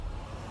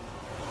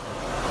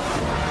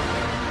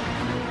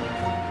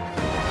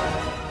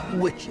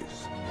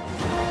witches.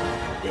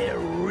 They're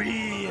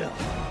real,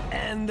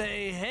 and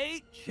they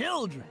hate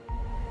children.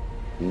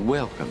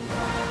 Welcome.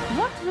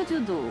 What would you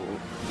do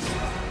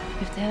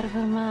if there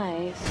were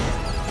mice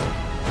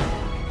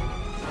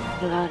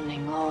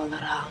running all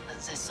around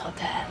this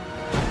hotel?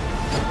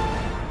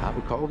 I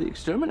would call the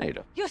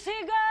exterminator. You see,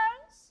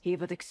 girls? He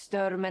would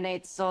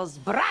exterminate those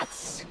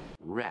brats.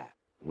 Rat.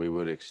 We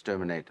would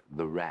exterminate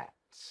the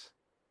rats.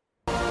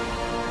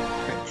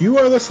 You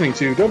are listening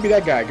to Don't Be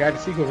That Guy, Guide to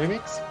Sequel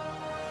Remix.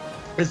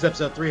 This is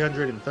episode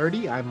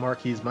 330. I'm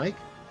Marquis Mike.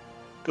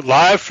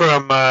 Live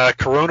from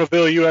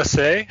Coronaville,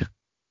 USA.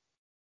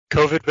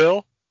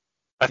 COVIDville.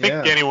 I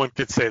think anyone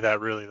could say that,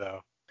 really,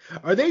 though.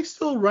 Are they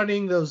still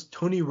running those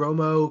Tony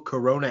Romo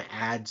Corona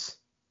ads?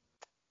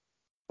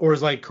 Or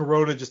is like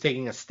Corona just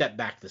taking a step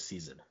back this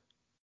season?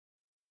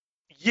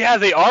 Yeah,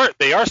 they are.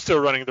 They are still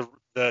running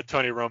the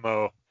Tony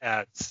Romo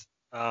ads.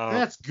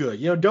 That's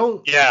good.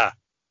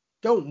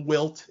 Don't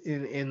wilt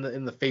in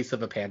the face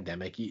of a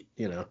pandemic. You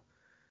know.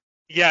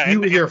 Yeah, you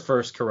were here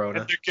first,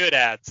 Corona. And they're good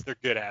ads. They're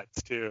good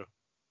ads too.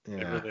 Yeah.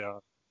 They really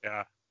are.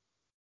 Yeah.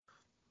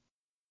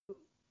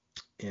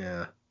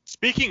 Yeah.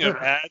 Speaking of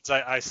ads,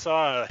 I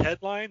saw a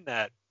headline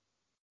that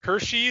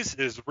Hershey's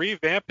is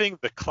revamping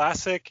the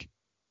classic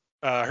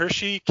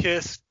Hershey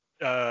Kiss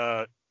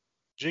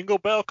Jingle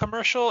Bell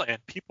commercial, and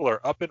people are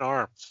up in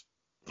arms.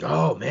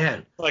 Oh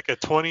man! Like a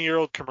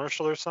 20-year-old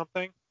commercial or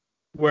something.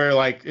 Where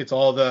like it's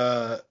all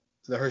the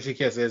Hershey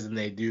Kisses, and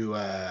they do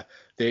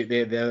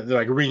they're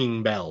like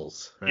ringing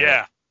bells. Right?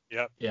 Yeah.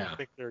 Yep. Yeah. I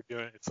think they're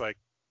doing. It's like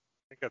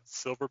I think that's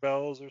Silver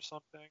Bells or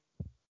something.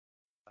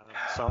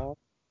 Song.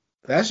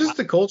 That's just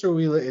the culture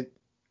we live.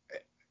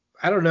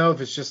 I don't know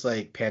if it's just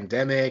like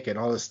pandemic and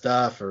all this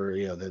stuff, or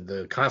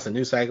the constant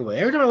news cycle. But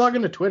every time I log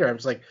into Twitter, I'm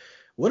just like,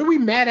 what are we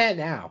mad at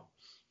now?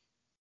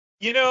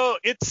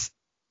 It's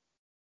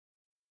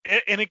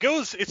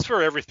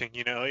for everything.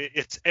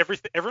 It's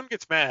everything. Everyone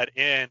gets mad,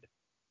 and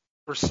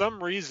for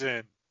some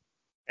reason,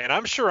 and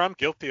I'm sure I'm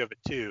guilty of it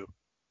too,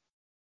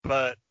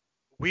 but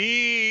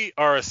we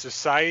are a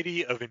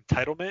society of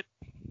entitlement,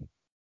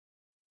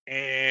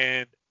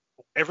 and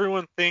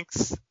everyone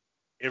thinks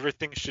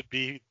everything should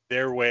be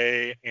their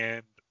way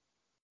and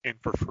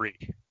for free.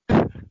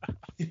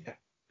 Yeah.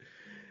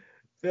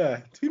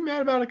 To be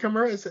mad about a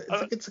commercial,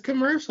 it's a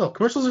commercial.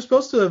 Commercials are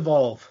supposed to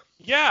evolve.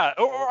 Yeah,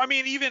 or I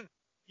mean, even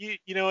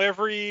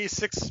every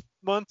 6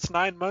 months,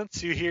 9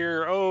 months, you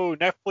hear,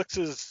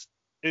 Netflix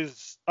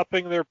is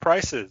upping their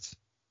prices.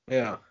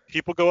 Yeah.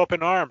 People go up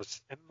in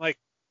arms, and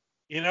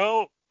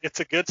it's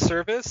a good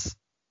service,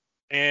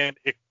 and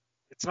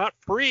it's not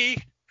free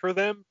for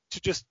them to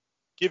just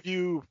give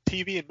you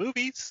TV and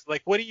movies.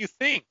 Like, what do you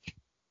think?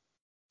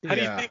 How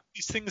do you think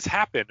these things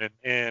happen?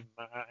 And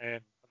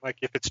like,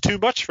 if it's too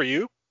much for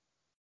you,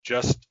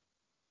 just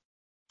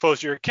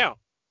close your account.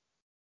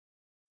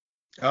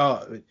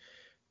 Oh,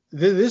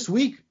 this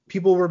week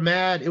people were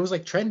mad. It was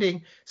like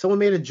trending. Someone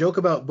made a joke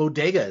about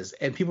bodegas,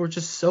 and people were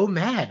just so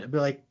mad. I'd be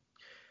like, I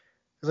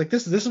was like,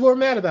 this is what we're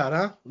mad about,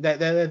 huh? That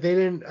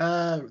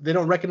they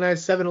don't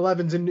recognize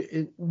 7-Elevens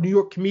in New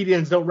York.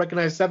 Comedians don't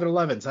recognize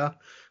 7-Elevens, huh?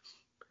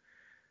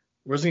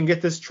 We're just gonna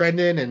get this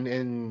trending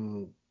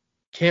and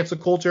cancel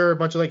culture. A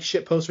bunch of like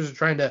shit posters are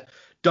trying to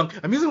dunk.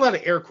 I'm using a lot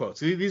of air quotes.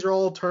 These are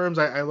all terms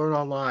I learned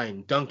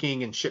online.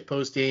 Dunking and shit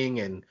posting,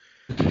 and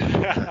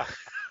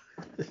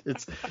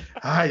it's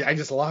I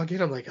just log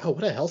in. I'm like,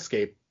 what a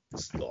hellscape.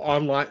 It's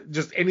online,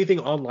 just anything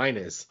online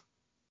is.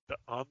 The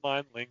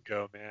online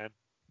lingo, man.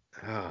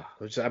 I'm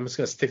just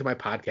gonna stick to my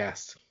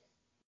podcast.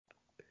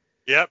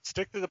 Yep,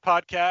 stick to the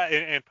podcast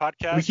and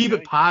podcast. We keep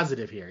it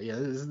positive here. Yeah,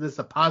 this is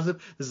a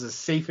positive. This is a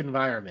safe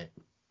environment.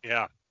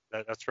 Yeah,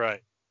 that's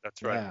right.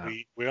 That's right.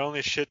 Yeah. We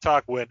only shit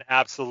talk when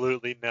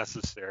absolutely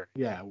necessary.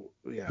 Yeah.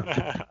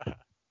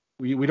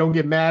 we don't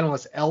get mad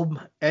unless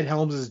Ed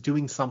Helms is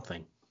doing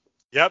something.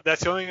 Yep,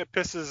 that's the only thing that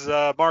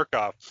pisses Mark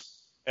off.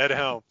 Ed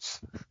Helms.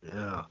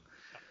 Yeah.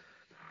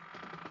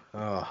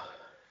 Oh.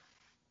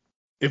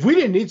 If we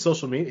didn't need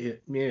social media,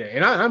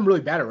 and I'm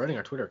really bad at running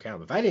our Twitter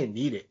account. If I didn't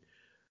need it,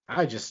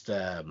 I'd just do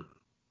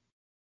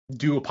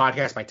a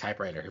podcast by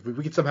typewriter. If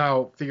we could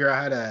somehow figure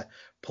out how to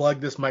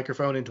plug this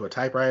microphone into a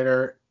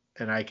typewriter,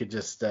 and I could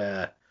just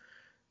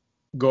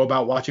go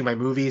about watching my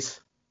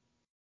movies,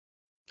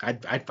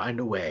 I'd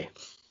find a way.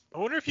 I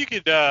wonder if you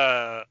could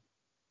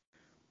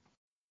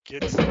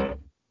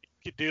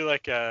do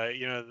like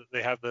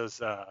they have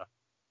those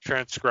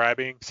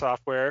transcribing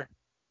software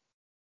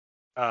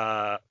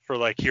for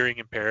like hearing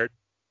impaired.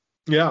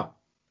 Yeah.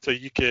 So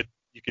you could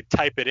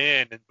type it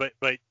in, but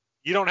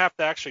you don't have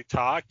to actually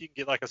talk. You can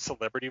get like a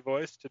celebrity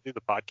voice to do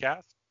the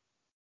podcast.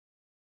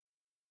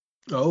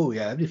 Oh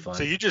yeah, that'd be fun.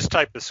 So you just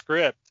type the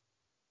script,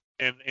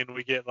 and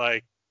we get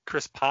like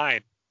Chris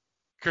Pine.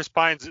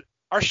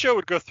 Our show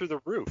would go through the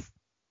roof.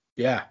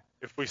 Yeah.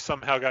 If we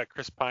somehow got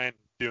Chris Pine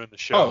doing the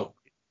show. Oh,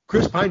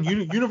 Chris Pine,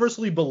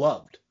 universally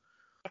beloved.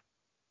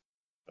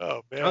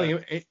 Oh man. I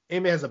don't think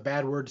anybody has a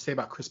bad word to say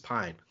about Chris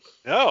Pine.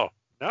 No.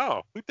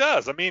 Who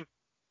does? I mean,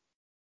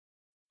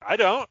 I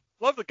don't.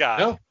 Love the guy.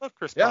 No. Love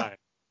Chris Yeah. Pine.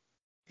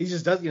 he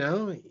just does,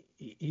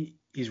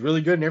 he's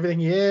really good in everything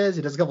he is.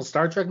 He does a couple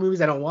Star Trek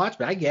movies I don't watch,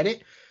 but I get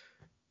it.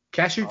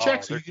 Cash your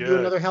check so you can do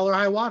another Hell or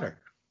High Water.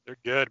 They're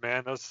good,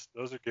 man. Those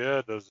are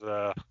good. Those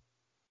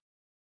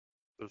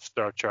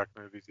Star Trek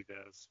movies he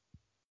does.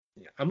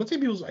 Yeah, I'm gonna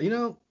take people's.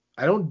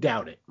 I don't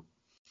doubt it.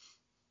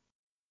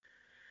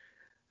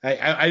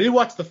 I did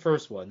watch the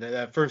first one,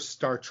 that first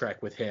Star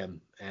Trek with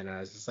him, and I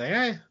was just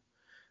like,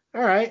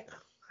 all right,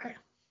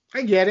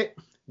 I get it.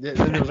 Then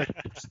there was like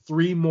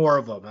 3 more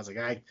of them. I was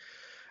like,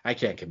 I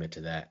can't commit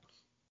to that.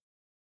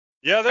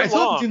 Yeah, they're I still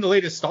long. haven't seen the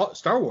latest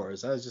Star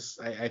Wars. I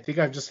think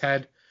I've just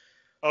had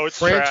it's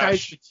franchise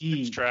trash.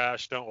 fatigue. It's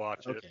trash. Don't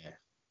watch it. Okay.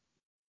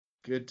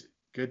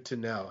 Good to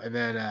know. And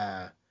then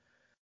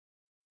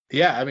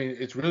yeah, I mean,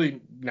 it's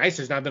really nice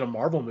there's not been a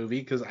Marvel movie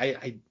because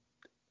I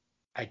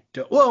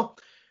don't. Well,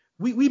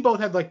 we both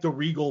had like the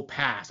Regal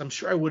pass. I'm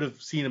sure I would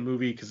have seen a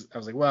movie because I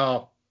was like,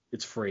 well,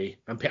 it's free.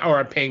 I'm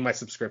paying my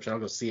subscription. I'll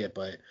go see it.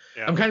 But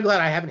yeah. I'm kind of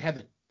glad I haven't had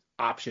the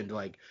option to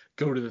like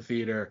go to the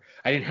theater.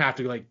 I didn't have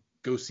to like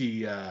go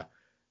see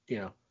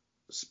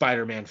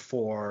Spider-Man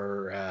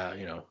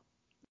 4,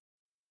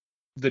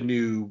 the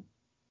new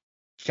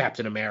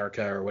Captain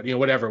America or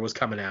whatever was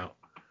coming out.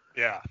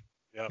 Yeah.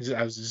 Yep.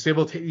 I was just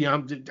able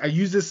to, I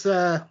use this,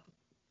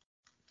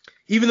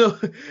 even though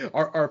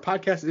our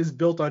podcast is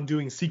built on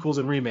doing sequels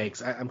and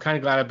remakes, I'm kind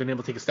of glad I've been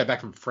able to take a step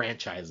back from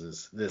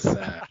franchises this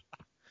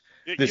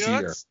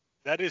year.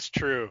 That is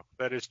true.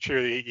 That is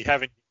true. You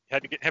haven't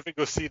had to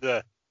go see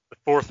the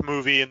 4th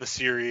movie in the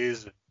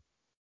series.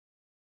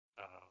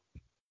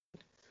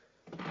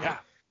 Yeah.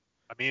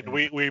 I mean,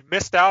 we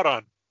missed out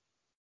on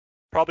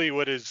probably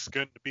what is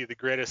going to be the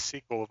greatest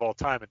sequel of all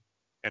time,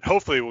 and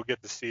hopefully we'll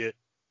get to see it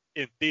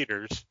in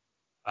theaters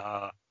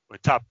when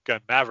Top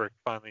Gun Maverick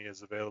finally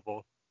is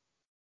available.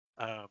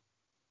 But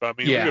I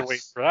mean, we've been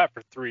waiting for that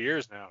for 3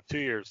 years now, 2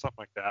 years, something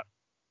like that.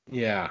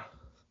 Yeah.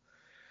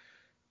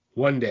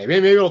 One day,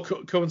 maybe it'll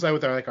coincide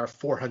with our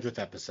 400th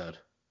episode.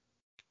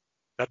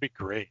 That'd be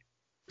great.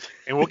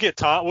 And we'll get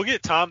Tom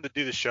to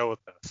do the show with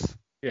us.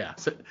 Yeah,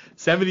 so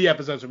 70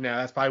 episodes from now,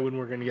 that's probably when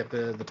we're going to get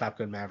the Top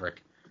Gun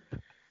Maverick.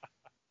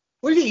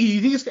 What do you think?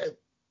 You think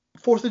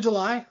it's 4th of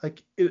July?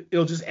 Like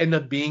it'll just end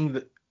up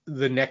being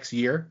the next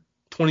year,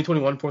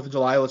 2021 4th of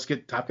July. Let's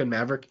get Top Gun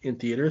Maverick in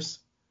theaters.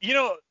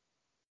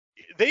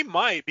 They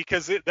might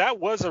because that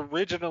was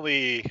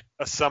originally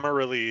a summer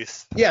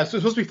release. Yeah, so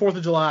it's supposed to be 4th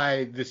of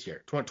July this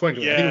year,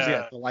 2020. Yeah. I think it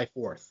was July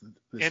 4th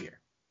this year.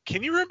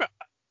 Can you remember?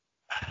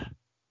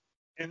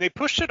 And they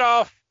pushed it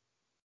off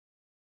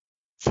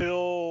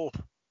till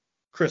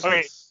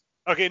Christmas.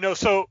 Okay, no.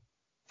 So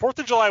 4th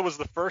of July was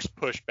the first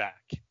pushback.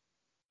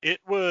 It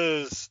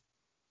was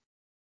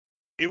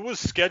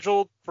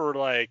scheduled for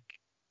like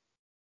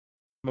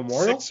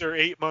Memorial 6 or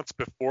 8 months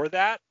before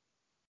that,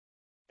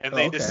 and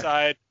they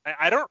decide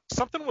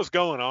something was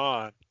going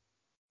on.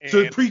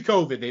 So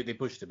pre-COVID, they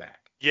pushed it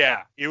back.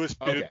 Yeah, it was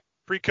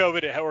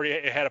pre-COVID.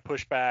 It had a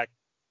pushback,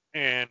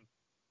 and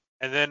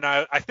then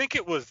I think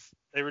it was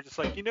they were just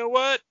like, you know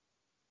what?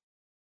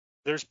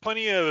 There's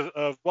plenty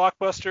of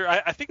blockbuster.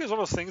 I think it was one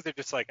of those things they're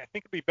just like, I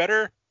think it'd be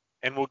better,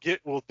 and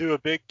we'll do a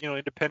big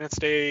Independence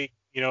Day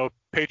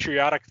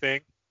patriotic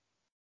thing.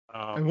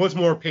 And what's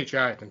more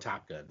patriotic than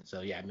Top Gun?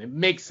 So yeah, it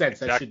makes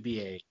sense. Exactly. That should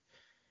be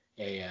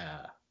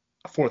a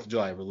 4th of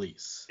July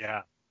release.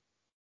 Yeah.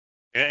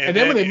 And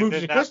then when they moved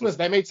to Christmas,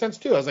 that made sense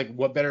too. I was like,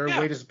 what better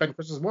way to spend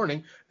Christmas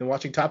morning than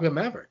watching Top Gun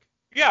Maverick?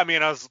 Yeah, I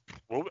mean, I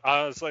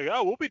was like,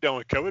 oh, we'll be done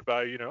with COVID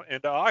by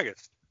end of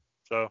August.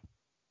 So.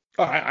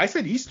 Oh, I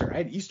said Easter. I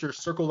had Easter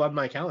circled on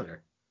my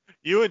calendar.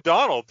 You and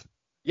Donald.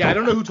 Yeah, I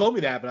don't know who told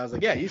me that, but I was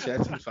like, yeah, Easter,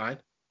 that seems fine.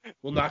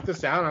 We'll knock this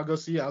down. I'll go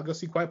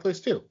see Quiet Place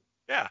 2.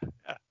 Yeah.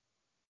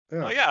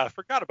 Oh yeah, I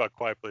forgot about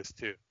Quiet Place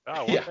 2.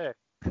 Oh, yeah.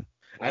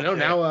 I know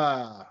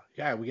now.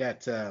 We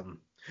got.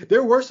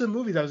 There were some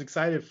movies I was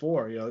excited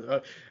for.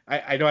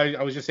 I know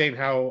I was just saying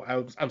how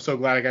I'm so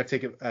glad I got to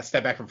take a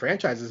step back from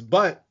franchises,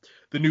 but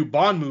the new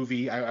Bond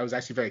movie I was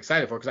actually very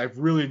excited for because I've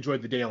really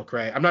enjoyed the Daniel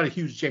Craig. I'm not a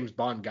huge James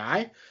Bond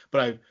guy,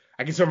 but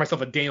I consider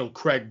myself a Daniel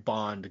Craig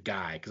Bond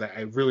guy because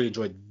I really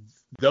enjoyed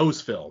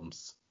those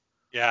films.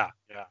 Yeah,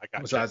 I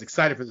got you. So I was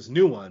excited for this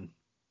new one.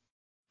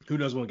 Who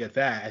knows when we'll get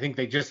that? I think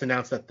they just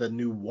announced that the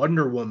new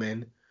Wonder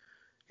Woman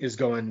is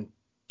going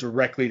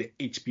directly to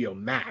HBO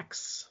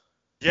Max.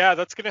 Yeah,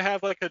 that's going to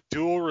have like a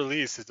dual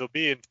release. It'll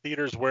be in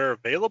theaters where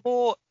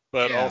available,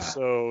 but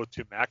also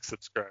to Max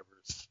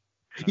subscribers.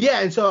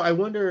 Yeah, and so I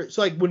wonder,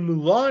 so like when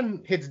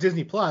Mulan hits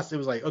Disney Plus, it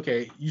was like,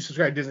 okay, you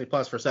subscribe to Disney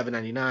Plus for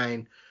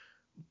 $7.99.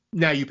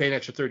 Now you pay an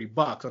extra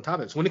 $30 on top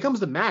of it. So when it comes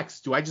to Max,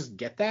 do I just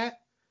get that?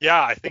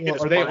 Yeah, I think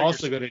are they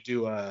also going to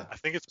do I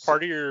think it's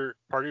part of your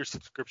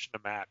subscription to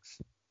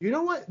Max. You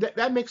know what?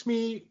 That makes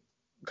me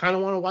kind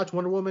of want to watch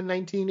Wonder Woman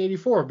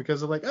 1984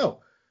 because of like,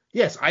 oh,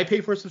 yes, I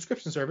pay for a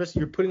subscription service.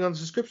 You're putting on a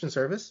subscription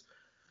service.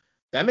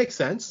 That makes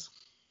sense.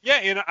 Yeah,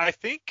 and I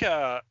think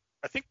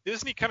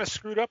Disney kind of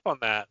screwed up on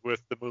that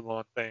with the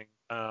Mulan thing.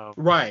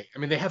 Right. I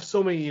mean, they have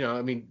so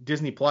many,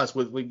 Disney Plus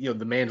with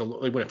the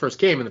Mandalorian when it first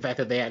came, and the fact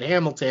that they had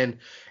Hamilton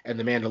and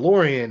the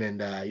Mandalorian, and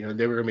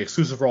they were going to be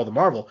exclusive for all the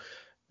Marvel.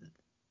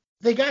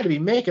 they got to be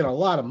making a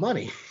lot of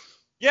money.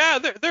 Yeah,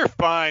 they're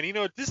fine. You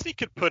know, Disney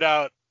could put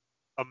out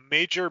a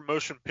major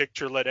motion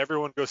picture, let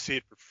everyone go see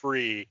it for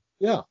free,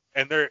 Yeah.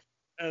 and they're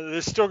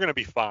still going to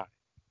be fine.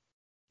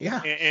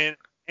 Yeah.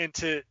 And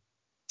to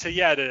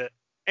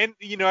and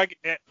you know,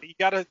 you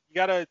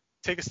gotta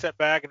take a step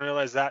back and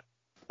realize that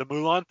the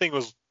Mulan thing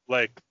was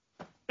like,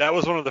 that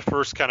was one of the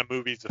first kind of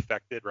movies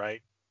affected,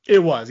 right? It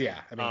was, yeah.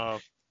 I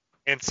mean,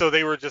 And so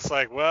they were just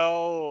like,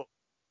 well,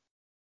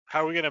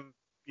 how are we gonna,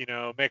 you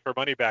know, make our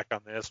money back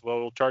on this?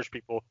 Well, we'll charge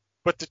people,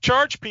 but to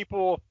charge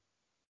people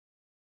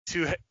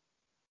to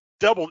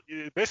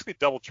basically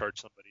double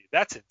charge somebody,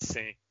 that's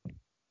insane.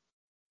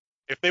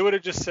 If they would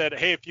have just said,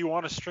 hey, if you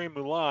want to stream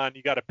Mulan,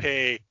 you got to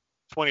pay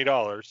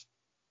 $20,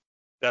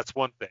 that's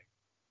one thing.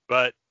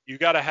 But you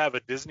got to have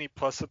a Disney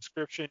Plus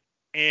subscription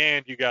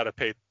and you got to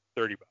pay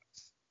 $30.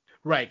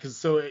 right, because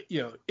so,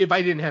 you know, if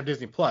I didn't have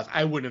Disney Plus,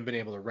 I wouldn't have been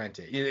able to rent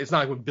it. It's not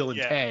like with Bill and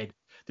Yeah. Ted,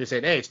 they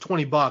said, hey, it's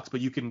 $20, but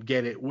you can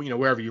get it, you know,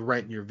 wherever you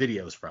rent your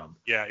videos from.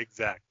 Yeah,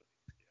 exactly.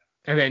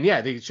 And then,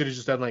 yeah, they should have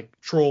just done like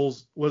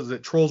Trolls. Was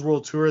it Trolls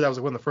World Tour? That was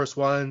like one of the first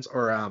ones.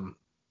 Or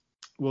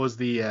what was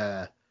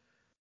the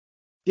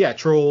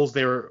Trolls?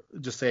 They were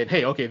just saying,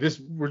 hey, okay,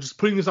 we're just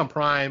putting this on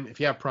Prime.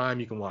 If you have Prime,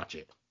 you can watch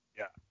it.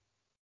 Yeah.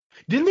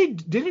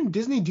 Didn't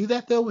Disney do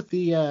that though with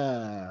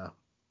the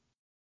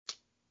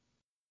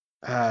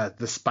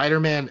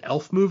Spider-Man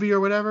Elf movie or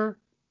whatever?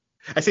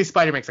 I say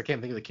Spider-Man because I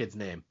can't think of the kid's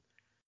name.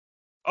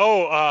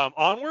 Oh,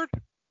 Onward?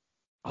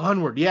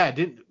 Onward, yeah.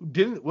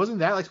 Wasn't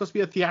that like supposed to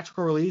be a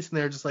theatrical release? And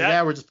they're just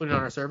like, we're just putting it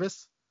on our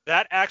service.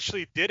 That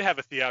actually did have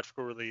a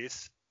theatrical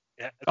release.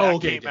 Yeah,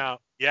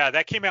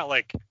 that came out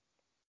like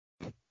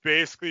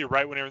basically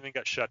right when everything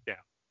got shut down.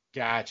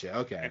 Gotcha.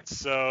 Okay. And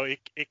so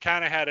it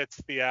kind of had its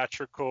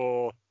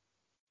theatrical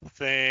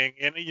thing.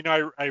 And, you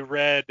know, I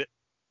read,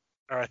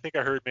 or I think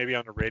I heard maybe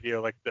on the radio,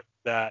 like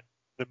that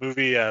the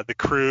movie The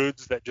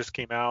Croods that just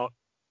came out.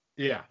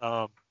 Yeah.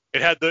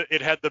 It had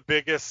the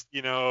biggest,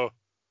 you know,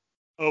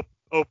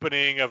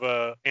 opening of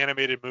a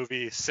animated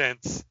movie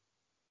since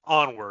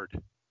Onward.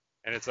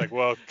 And it's like,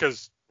 well,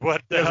 because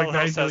what the hell like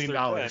else $9 has million.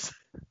 there been?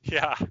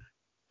 Yeah.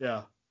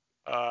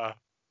 Yeah.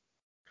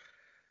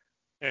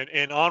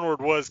 And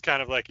Onward was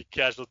kind of like a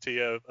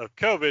casualty of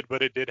COVID,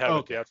 but it did have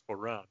a theatrical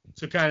run.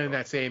 So kind of in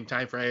that same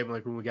time frame,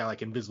 like when we got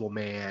like Invisible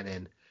Man,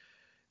 and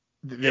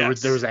there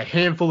was a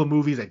handful of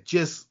movies that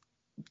just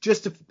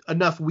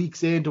enough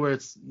weeks in to where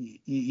it's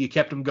you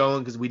kept them going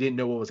because we didn't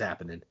know what was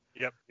happening.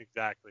 Yep,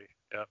 exactly.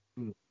 Yep.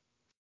 So,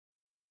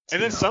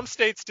 And then some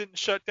states didn't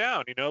shut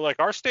down. You know, like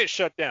our state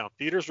shut down.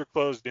 Theaters were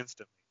closed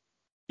instantly.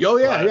 Oh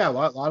yeah, yeah. A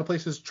lot of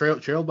places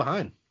trailed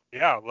behind.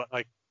 Yeah,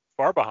 like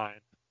far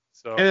behind.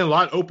 So. And then a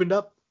lot opened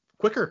up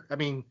quicker. I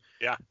mean,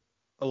 yeah.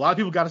 A lot of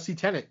people got to see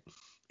Tenet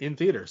in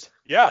theaters.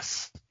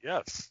 Yes.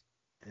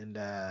 And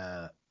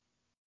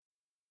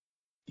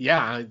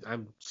yeah,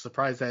 I'm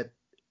surprised that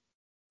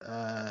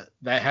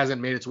that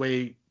hasn't made its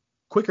way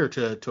quicker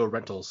to a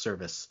rental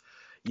service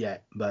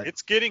yet. But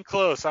it's getting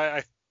close.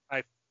 I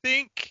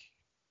think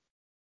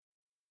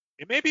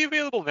it may be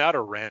available now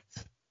to rent.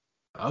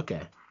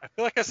 Okay. I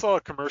feel like I saw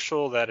a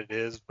commercial that it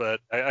is, but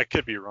I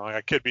could be wrong.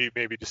 I could be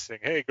maybe just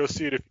saying, hey, go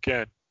see it if you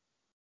can.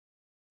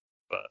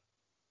 But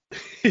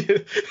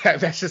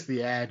that's just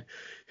the ad.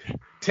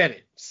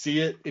 Tenet, see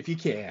it if you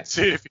can.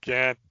 See it if you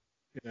can.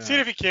 Yeah. See it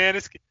if you can.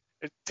 It's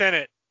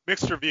Tenet,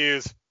 mixed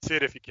reviews. See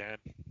it if you can.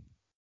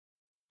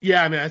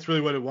 Yeah, I mean that's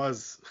really what it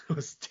was. It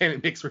was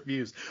Tenet mixed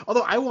reviews.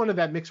 Although I wanted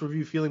that mixed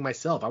review feeling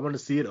myself. I wanted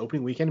to see it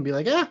opening weekend and be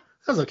like, that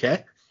was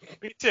okay.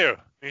 Me too.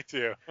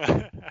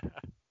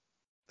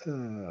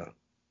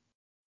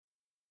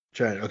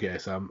 Okay,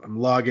 so I'm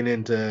logging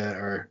into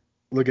or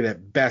looking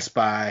at Best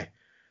Buy.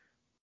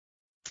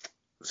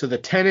 So the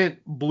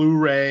Tenet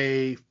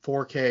Blu-ray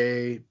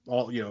 4K,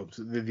 all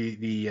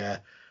the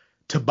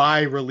to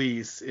buy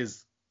release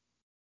is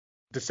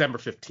December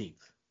 15th.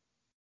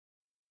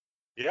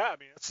 Yeah, I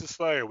mean it's just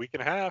like a week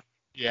and a half.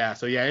 Yeah,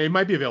 so yeah, it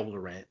might be available to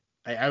rent.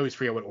 I always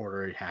forget what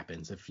order it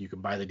happens, if you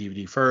can buy the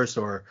DVD first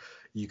or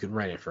you can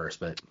rent it first.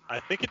 But I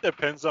think it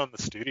depends on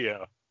the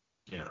studio.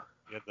 Yeah,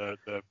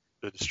 the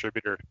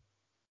distributor.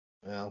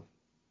 Well,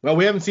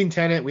 we haven't seen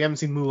Tenet. We haven't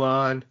seen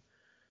Mulan.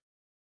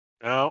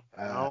 No.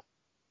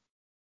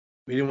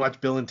 We didn't watch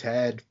Bill and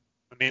Ted.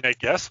 I mean, I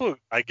guess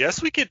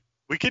we could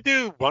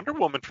do Wonder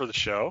Woman for the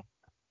show.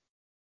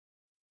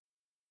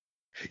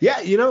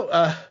 Yeah,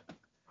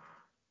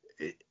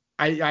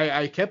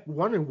 I kept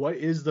wondering what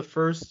is the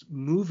first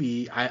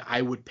movie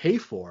I would pay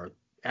for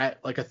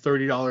at like a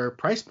 $30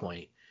 price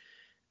point,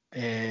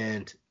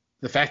 and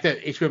the fact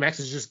that HBO Max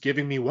is just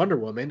giving me Wonder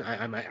Woman,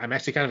 I'm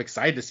actually kind of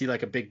excited to see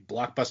like a big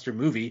blockbuster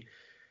movie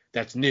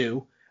that's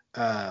new.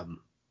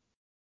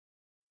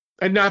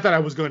 And not that I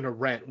was going to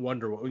rent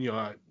Wonder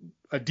Woman,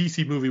 a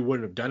DC movie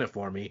wouldn't have done it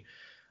for me.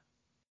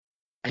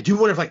 I do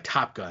wonder if like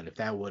Top Gun, if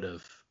that would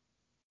have,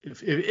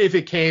 if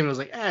it came and was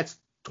like, it's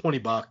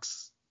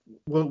 $20,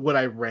 would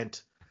I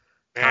rent?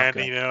 And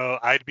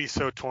I'd be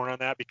so torn on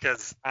that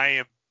because I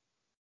am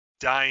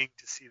dying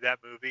to see that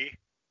movie.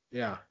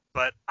 Yeah.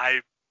 But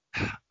I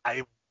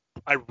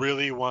I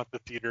really want the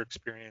theater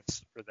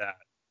experience for that.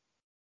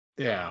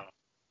 Yeah.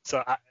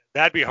 So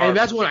that'd be hard. And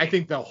that's for what me. I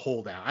think they'll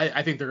hold out.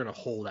 I think they're going to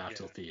hold out Yeah.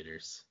 till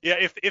theaters. Yeah,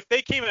 if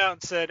they came out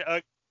and said,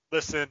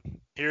 listen,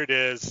 here it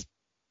is,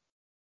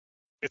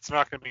 it's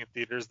not going to be in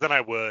theaters, then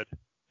I would.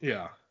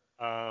 Yeah.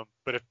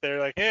 But if they're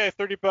like, hey,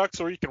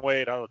 $30 or you can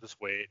wait, I'll just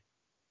wait.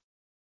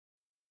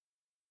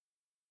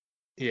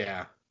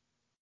 Yeah.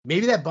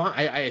 Maybe that Bond.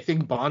 I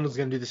think Bond was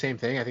going to do the same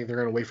thing. I think they're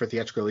going to wait for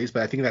theatrical release,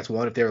 but I think that's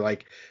one. If they're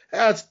like,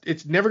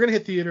 it's never going to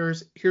hit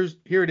theaters.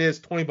 Here it is,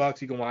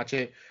 $20. You can watch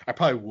it. I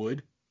probably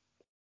would.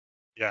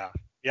 Yeah,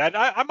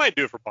 I might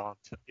do it for Bond.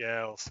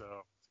 Yeah,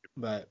 also.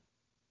 But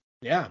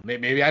yeah,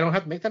 maybe I don't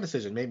have to make that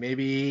decision.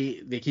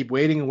 Maybe they keep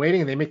waiting and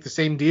waiting, and they make the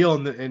same deal,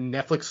 and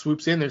Netflix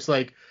swoops in. It's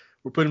like,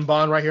 we're putting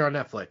Bond right here on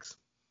Netflix.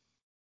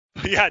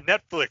 Yeah,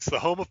 Netflix, the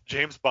home of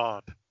James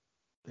Bond.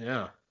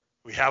 Yeah.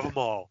 We have them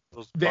all.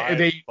 Buy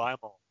them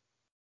all.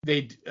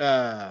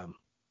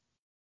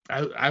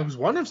 I was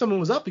wondering if someone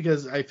was up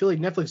because I feel like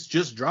Netflix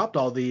just dropped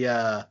all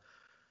the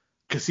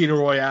Casino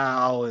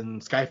Royale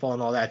and Skyfall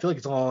and all that. I feel like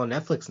it's all on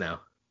Netflix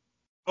now.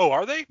 Oh,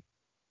 are they?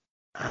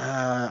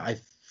 I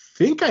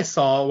think I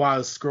saw while I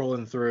was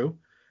scrolling through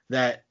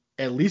that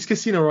at least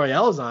Casino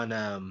Royale is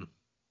on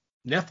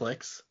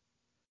Netflix.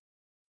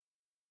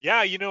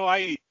 Yeah,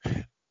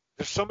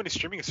 there's so many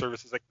streaming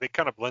services, like they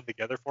kind of blend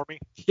together for me.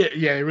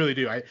 Yeah, they really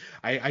do.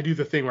 I do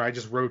the thing where I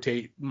just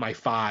rotate my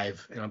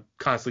 5 and I'm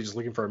constantly just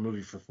looking for a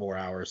movie for 4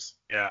 hours.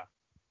 Yeah.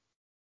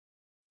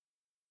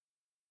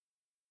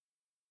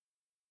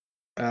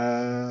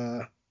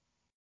 Oh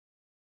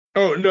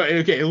no,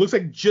 okay. It looks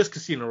like just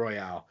Casino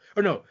Royale.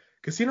 Or no,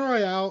 Casino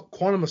Royale,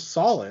 Quantum of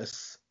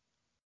Solace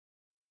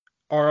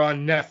are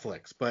on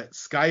Netflix, but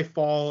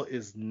Skyfall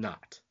is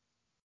not.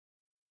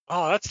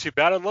 Oh, that's too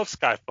bad. I love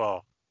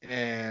Skyfall.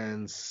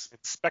 And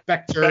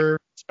Spectre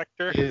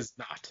is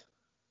not.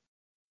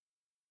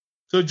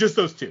 So just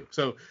those two.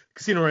 So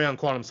Casino Royale and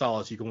Quantum of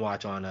Solace you can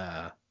watch on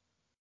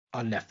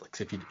Netflix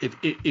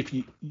if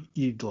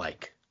you'd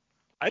like.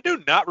 I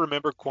do not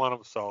remember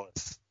Quantum of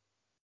Solace.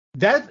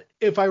 That,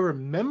 if I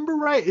remember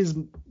right, is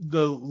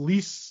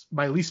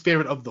my least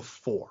favorite of the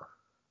 4.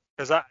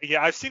 Because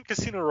I've seen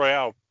Casino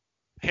Royale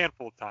a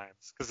handful of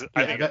times because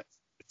I think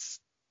it's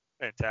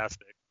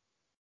fantastic.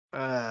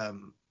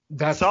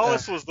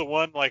 Solace was the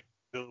one, like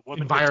the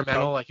woman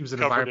environmental, like he was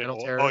an environmental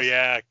terrorist. Oh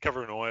yeah,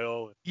 covered in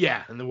oil.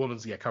 Yeah, and the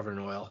woman's covered in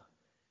oil.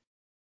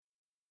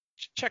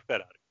 Check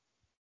that out.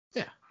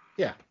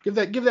 Yeah, give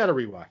that a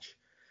rewatch.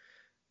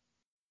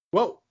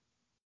 Well,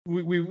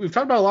 we've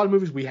talked about a lot of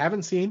movies we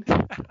haven't seen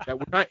that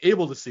we're not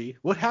able to see.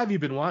 What have you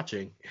been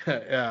watching?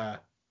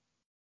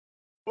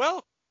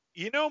 Well,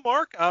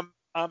 Mark, I'm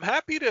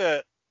happy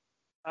to.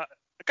 I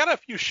got a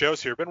few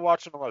shows here. Been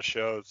watching a lot of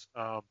shows.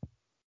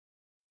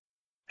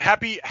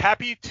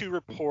 Happy to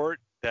report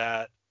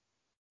that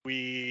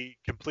we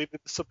completed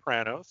The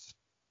Sopranos.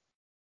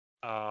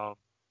 And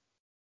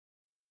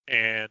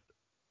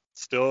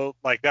still,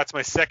 like, that's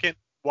my second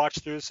watch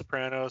through The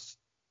Sopranos.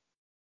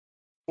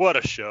 What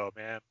a show,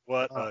 man!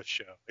 What a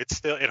show!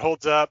 It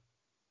holds up.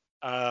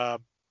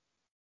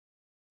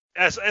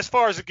 As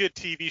far as a good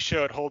TV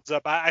show, it holds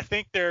up. I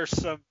think there's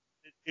some.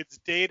 It's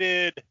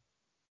dated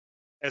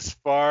as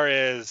far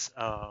as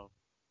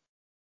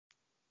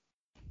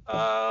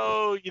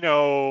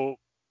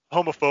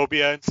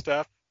homophobia and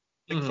stuff,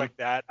 things like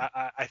that.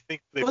 I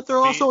think but they're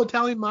also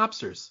Italian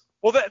mobsters.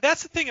 Well,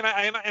 that's the thing, and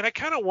I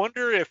kind of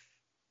wonder if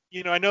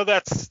I know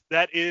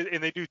that is,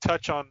 and they do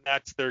touch on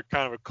that's their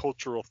kind of a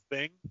cultural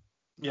thing.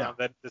 Yeah.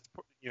 That's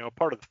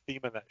part of the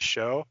theme of that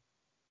show.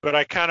 But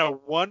I kind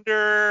of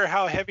wonder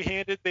how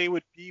heavy-handed they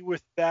would be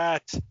with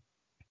that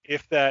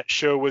if that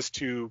show was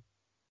to,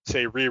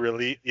 say,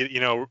 re-release, it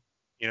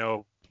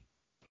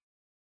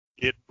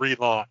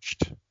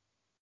relaunched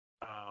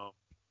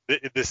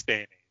this day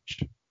and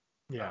age.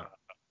 Yeah.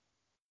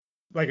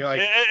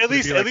 At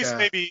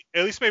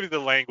least maybe the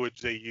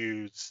language they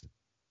use,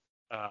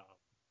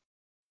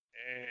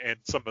 and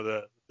some of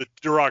the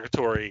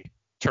derogatory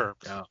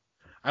terms. Yeah.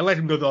 I like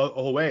them go the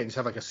whole way and just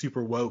have like a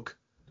super woke.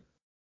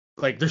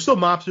 Like, they're still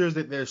mobsters,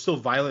 they're still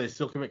violent, they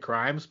still commit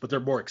crimes, but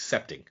they're more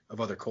accepting of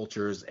other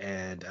cultures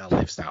and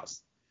lifestyles.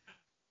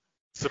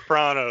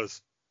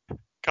 Sopranos,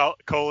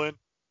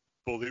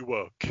 fully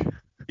woke.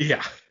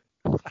 Yeah.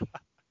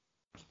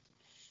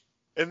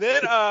 And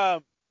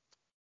then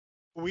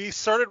we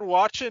started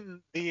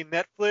watching the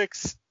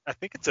Netflix, I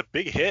think it's a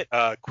big hit,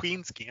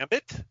 Queen's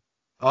Gambit.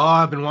 Oh,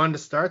 I've been wanting to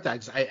start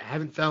that. I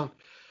don't feel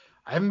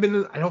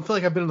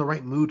like I've been in the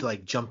right mood to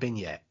like jump in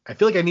yet. I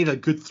feel like I need a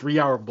good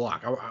 3-hour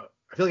block. I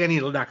feel like I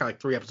need to knock out like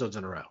 3 episodes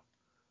in a row.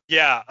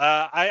 Yeah,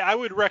 I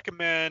would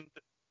recommend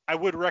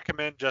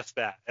just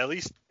that. At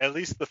least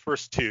the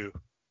first 2.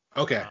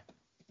 Okay.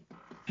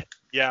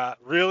 Yeah,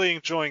 really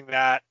enjoying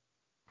that.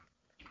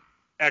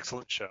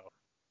 Excellent show.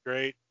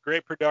 Great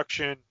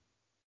production.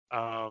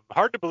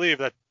 Hard to believe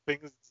that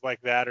things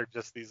like that are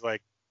just these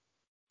like,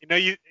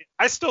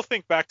 I still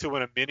think back to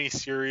when a mini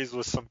series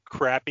was some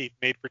crappy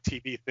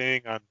made-for-TV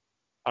thing on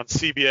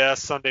CBS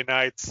Sunday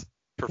nights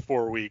for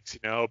 4 weeks.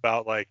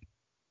 About like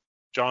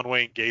John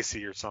Wayne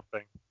Gacy or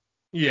something.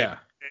 Yeah.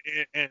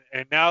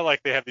 And now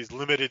like they have these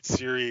limited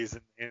series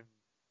and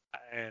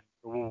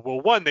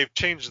well, one, they've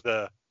changed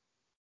the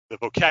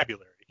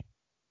vocabulary.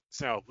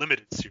 It's now a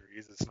limited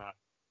series. It's not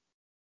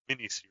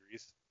mini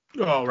series.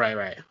 Oh,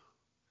 right.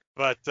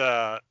 But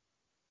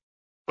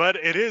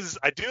it is.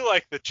 I do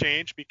like the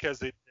change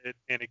because it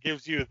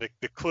gives you the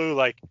clue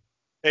like,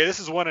 hey, this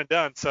is one and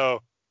done.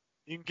 So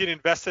you can get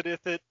invested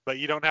with it, but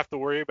you don't have to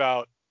worry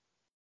about,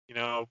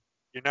 you're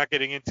not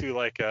getting into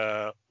like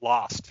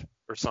Lost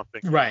or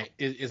something. Right.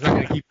 It's not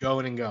going to keep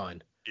going and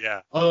going.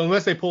 Yeah. Oh,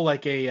 unless they pull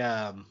like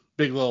a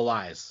Big Little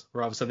Lies,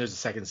 where all of a sudden there's a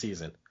second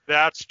season.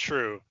 That's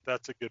true.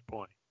 That's a good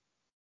point.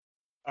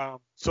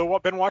 So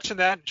I've been watching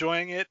that,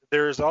 enjoying it.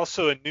 There's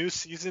also a new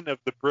season of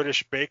the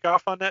British Bake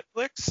Off on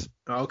Netflix.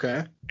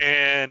 Okay.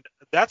 And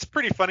that's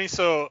pretty funny.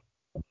 So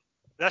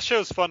that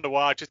show's fun to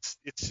watch. It's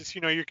just,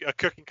 you're a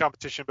cooking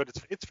competition, but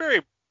it's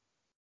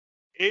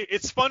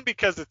fun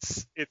because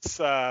it's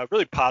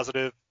really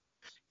positive.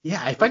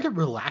 Yeah, I find it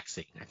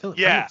relaxing. I find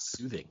it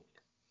soothing.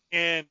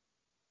 And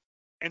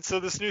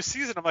so this new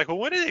season, I'm like, well,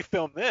 when did they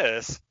film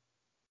this?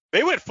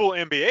 They went full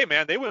NBA,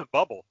 man. They went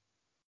bubble.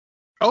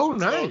 Oh,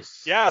 nice.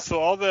 So, yeah, so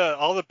all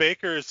the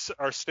bakers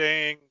are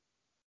staying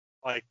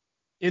like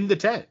in the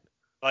tent.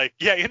 Like,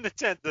 yeah, in the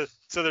tent.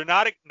 So they're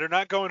not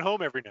going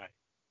home every night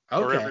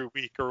or every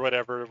week or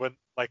whatever, when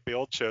like the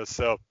old shows.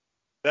 So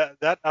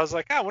that I was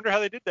like, I wonder how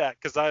they did that,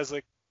 because I was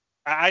like,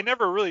 I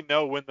never really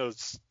know when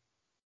those,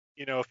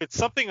 if it's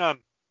something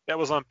that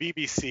was on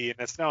BBC and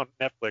it's now on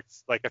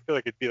Netflix, like I feel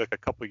like it'd be like a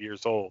couple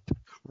years old.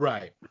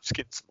 Right. We're just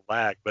getting some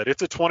lag, but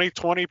it's a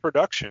 2020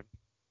 production,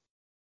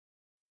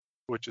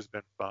 which has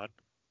been fun.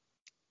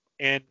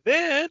 And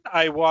then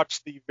I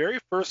watched the very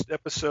first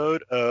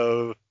episode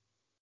of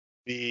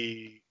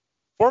the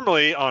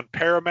formerly on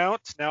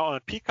Paramount, now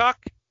on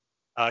Peacock,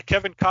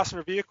 Kevin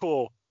Costner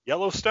vehicle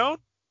Yellowstone.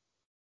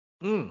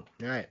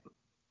 Right.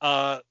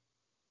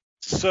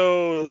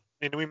 So,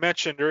 and we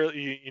mentioned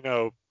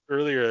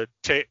earlier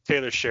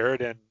Taylor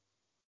Sheridan,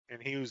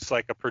 and he was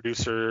like a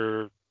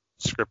producer,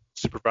 script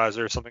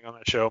supervisor or something on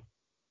that show.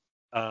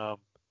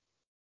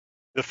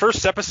 The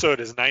first episode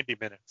is 90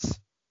 minutes.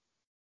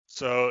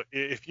 So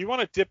if you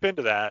want to dip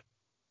into that,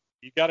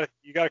 you gotta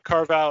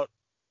carve out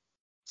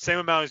same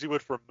amount as you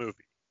would for a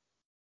movie.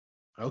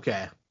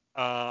 Okay.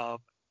 And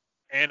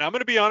I'm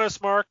gonna be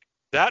honest, Mark,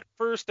 that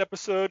first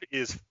episode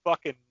is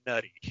fucking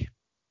nutty.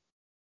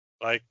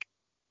 Like,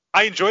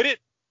 I enjoyed it,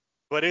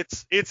 but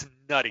it's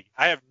nutty.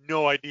 I have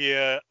no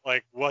idea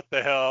like what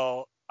the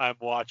hell I'm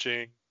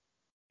watching.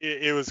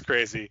 It was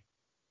crazy.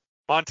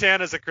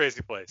 Montana's a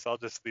crazy place. I'll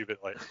just leave it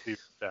at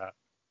that.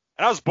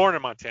 And I was born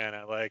in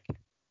Montana, like,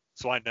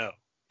 so I know.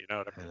 You know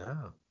what I mean? I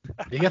know.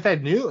 They got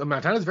that new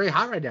Montana's very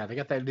hot right now. They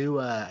got that new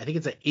I think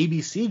it's an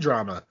ABC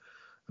drama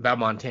about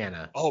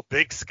Montana. Oh,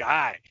 Big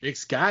Sky. Big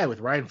Sky with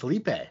Ryan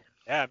Felipe.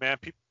 Yeah, man.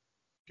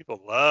 People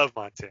love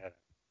Montana.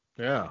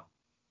 Yeah.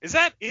 Is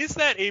that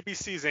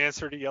ABC's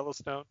answer to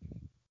Yellowstone?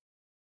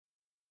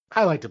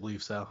 I like to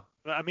believe so.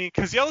 I mean,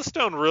 because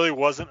Yellowstone really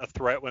wasn't a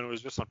threat when it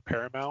was just on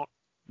Paramount.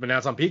 But now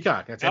it's on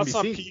Peacock. That's now NBC. It's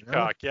on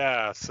Peacock,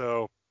 yeah.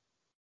 So,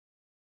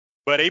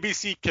 but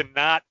ABC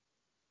cannot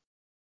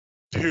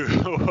do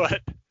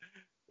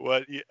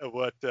what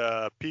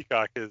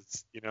Peacock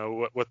is.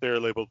 What they're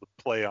able to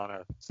play on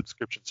a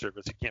subscription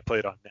service. You can't play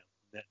it on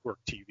network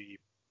TV.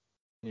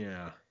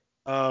 Yeah.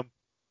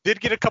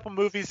 Did get a couple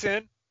movies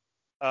in.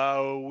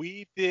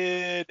 We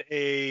did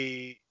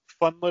a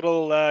fun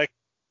little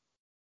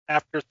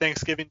after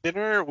Thanksgiving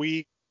dinner.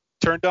 We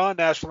turned on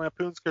National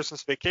Lampoon's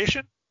Christmas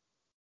Vacation.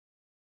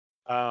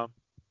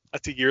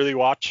 That's a yearly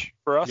watch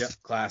for us. Yep,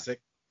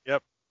 classic.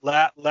 Yep.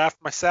 Laughed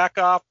my sack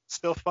off.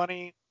 Still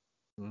funny.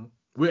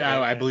 Mm-hmm.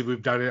 I believe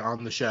we've done it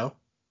on the show.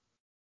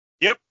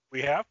 Yep,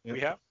 we have. Yep. We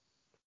have.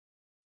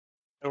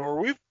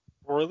 Or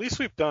at least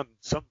we've done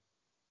some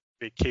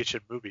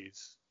vacation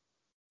movies.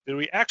 Did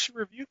we actually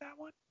review that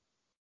one?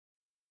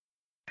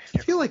 I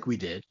feel like we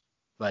did,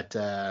 but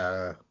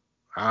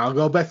I'll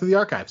go back through the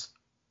archives.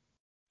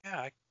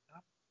 Yeah, I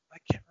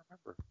can't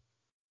remember.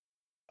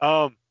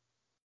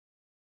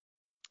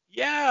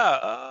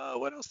 Yeah.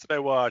 What else did I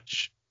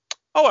watch?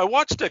 Oh, I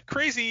watched a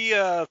crazy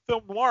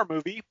film noir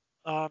movie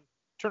on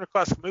Turner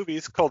Classic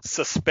Movies called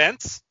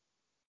Suspense.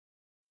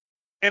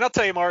 And I'll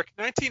tell you, Mark,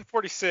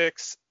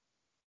 1946.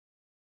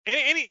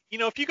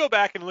 If you go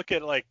back and look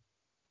at like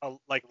a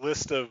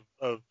list of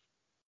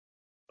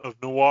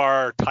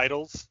noir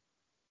titles,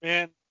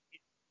 man,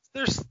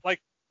 there's like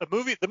a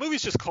movie. The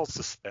movie's just called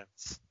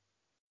Suspense.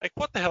 Like,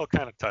 what the hell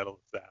kind of title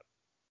is that?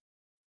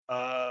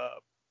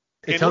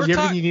 It tells you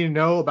everything you need to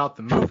know about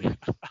the movie.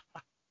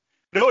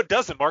 No, it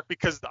doesn't, Mark,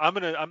 because I'm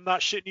not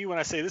shitting you when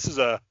I say this is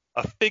a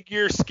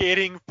figure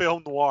skating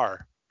film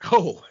noir.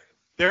 Oh.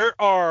 There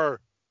are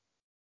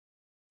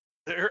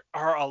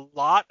a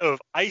lot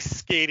of ice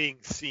skating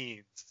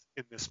scenes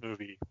in this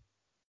movie.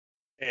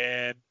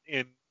 And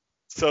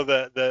so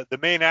the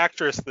main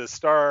actress, the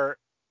star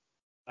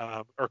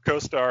or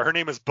co-star, her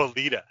name is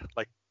Belita,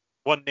 like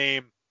one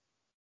name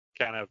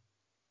kind of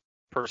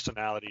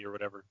personality or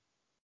whatever.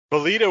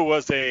 Belita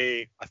was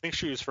I think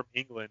she was from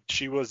England.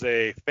 She was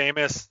a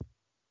famous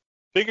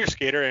figure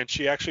skater, and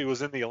she actually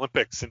was in the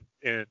Olympics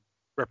and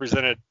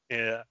represented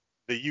the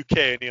UK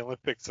in the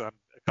Olympics a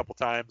couple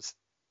times.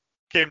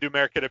 Came to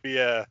America to be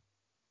an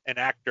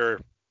actor,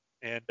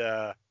 and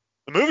the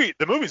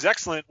movie's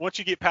excellent once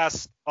you get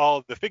past all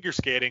of the figure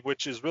skating,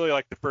 which is really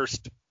like the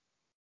first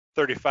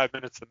 35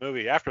 minutes of the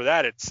movie. After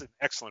that, it's an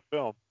excellent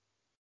film.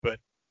 But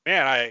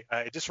man,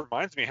 it just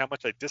reminds me how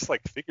much I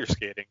dislike figure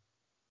skating.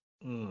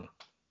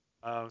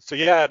 So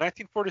yeah,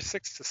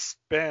 1946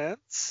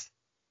 suspense,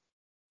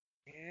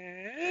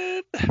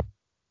 and I feel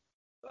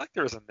like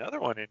there was another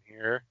one in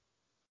here.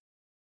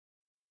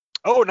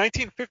 Oh,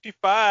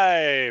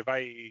 1955.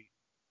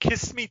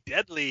 Kiss Me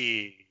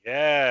Deadly.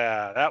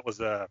 Yeah, that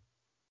was a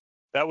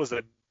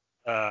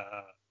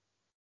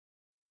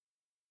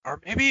or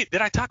maybe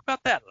did I talk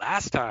about that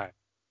last time?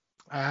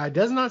 It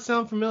does not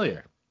sound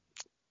familiar.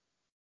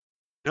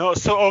 No,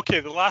 so okay,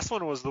 the last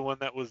one was the one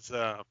that was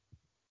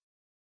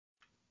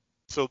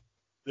so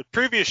the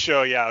previous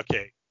show, yeah,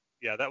 okay.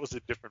 Yeah, that was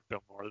a different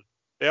film. Or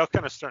they all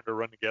kind of starting to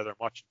run together. I'm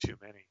watching too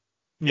many.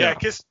 Yeah,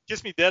 Kiss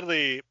Me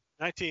Deadly,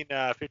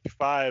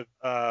 1955,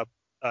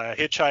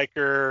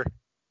 hitchhiker.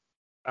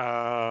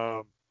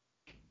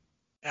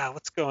 Yeah,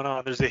 what's going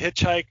on? There's a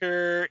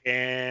hitchhiker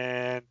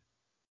and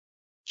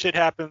shit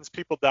happens,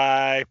 people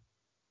die.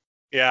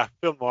 Yeah,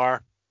 film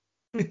noir.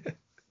 Yeah,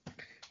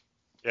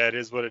 it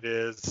is what it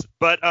is.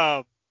 But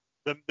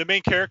the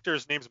main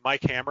character's name's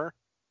Mike Hammer,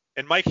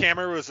 and Mike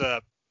Hammer was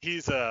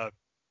he's a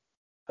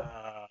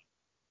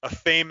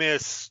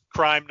famous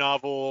crime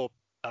novel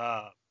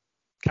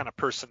kind of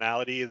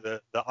personality.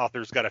 The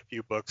author's got a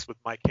few books with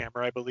Mike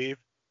Hammer, I believe.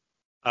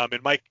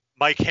 And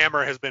Mike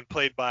Hammer has been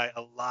played by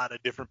a lot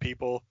of different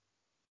people,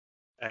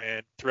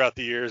 and throughout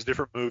the years,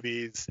 different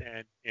movies,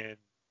 and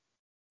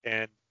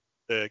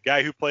the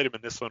guy who played him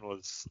in this one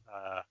was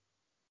I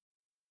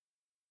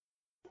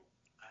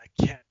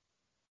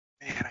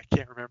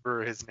can't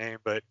remember his name,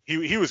 but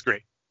he was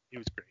great. He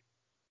was great.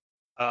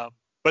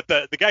 But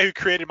the guy who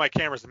created Mike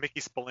Hammer is Mickey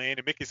Spillane,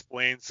 and Mickey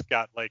Spillane's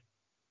got like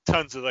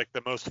tons of like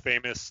the most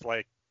famous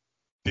like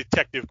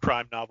detective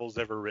crime novels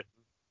ever written.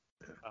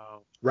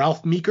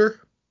 Ralph Meeker.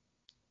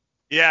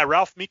 Yeah,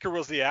 Ralph Meeker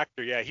was the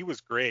actor. Yeah, he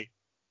was great.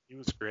 He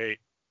was great.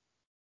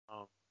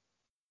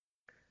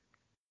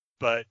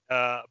 But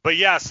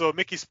yeah, so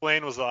Mickey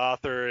Spillane was the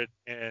author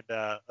and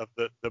of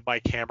the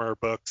Mike Hammer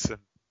books, and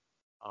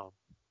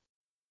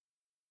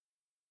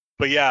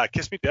but yeah,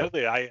 Kiss Me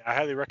Deadly, I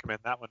highly recommend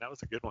that one. That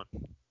was a good one.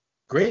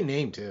 Great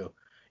name too.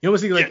 You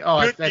almost think like,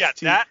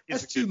 yeah,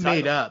 that's too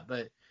made up,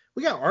 but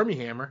we got Army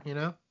Hammer, you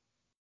know.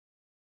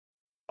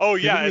 Oh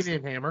yeah,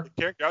 name Hammer.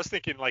 Character. I was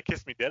thinking like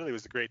Kiss Me Deadly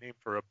was a great name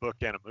for a book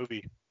and a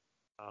movie.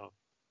 But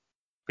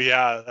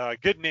yeah,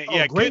 good name. Oh,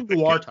 yeah, great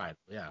noir title.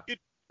 Yeah. Good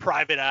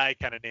private eye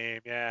kind of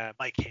name. Yeah,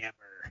 Mike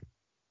Hammer,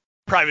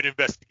 private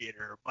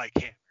investigator, Mike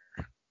Hammer.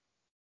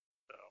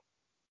 So,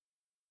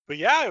 but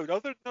yeah, other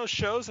than those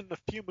shows and the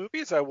few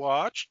movies I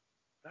watched,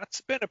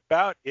 that's been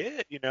about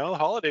it. You know,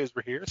 holidays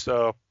were here,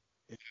 so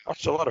I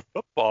watched a lot of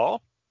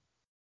football.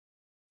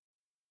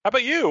 How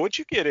about you? What'd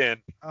you get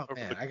in over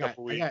the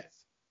couple weeks?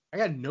 I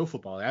got no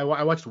football.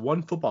 I watched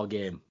one football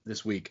game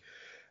this week.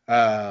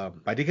 I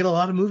did get a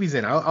lot of movies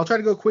in. I'll try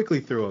to go quickly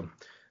through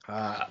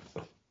them.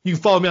 You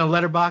can follow me on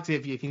Letterboxd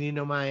if you need to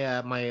know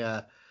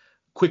my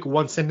quick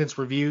one sentence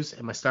reviews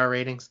and my star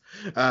ratings.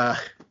 I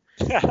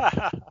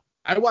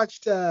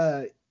watched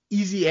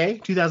Easy A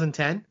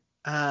 2010.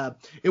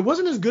 It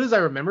wasn't as good as I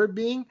remember it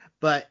being,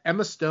 but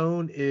Emma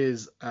Stone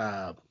is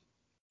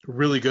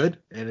really good,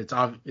 and it's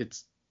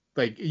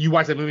like you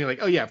watch that movie like,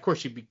 oh yeah, of course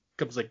she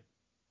becomes like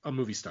a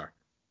movie star.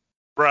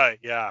 Right.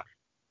 Yeah.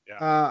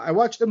 I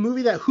watched a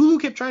movie that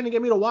Hulu kept trying to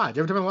get me to watch.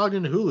 Every time I logged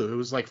into Hulu, it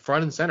was like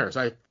front and center.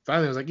 So I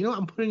finally was like, you know what?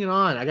 I'm putting it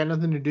on. I got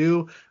nothing to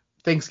do.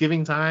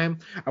 Thanksgiving time.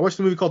 I watched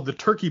a movie called The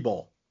Turkey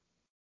Bowl,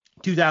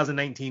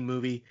 2019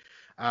 movie.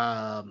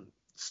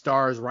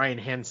 Stars Ryan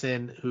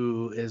Hansen,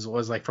 who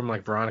was like from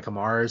like Veronica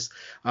Mars.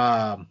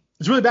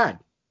 It's really bad.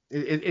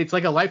 It's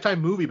like a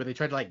Lifetime movie, but they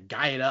tried to like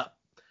guy it up.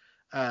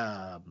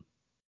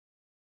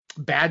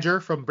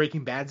 Badger from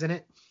Breaking Bad's in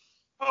it.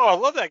 Oh, I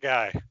love that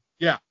guy.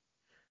 Yeah.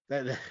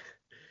 I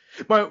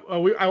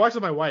watched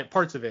with my wife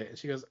parts of it, and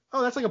she goes,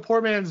 "Oh, that's like a poor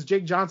man's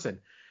Jake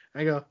Johnson."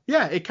 And I go,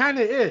 "Yeah, it kind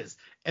of is."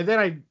 And then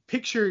I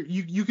picture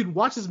you can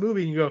watch this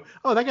movie and you go,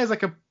 "Oh, that guy's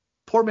like a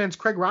poor man's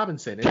Craig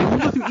Robinson." And then you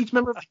go through each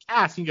member of the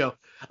cast and you go,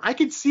 "I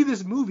could see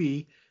this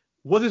movie,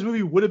 what this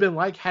movie would have been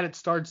like had it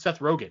starred Seth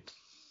Rogen."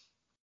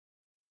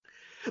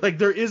 Like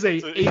there is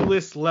a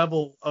A-list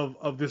level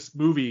of this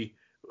movie.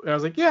 And I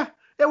was like, yeah,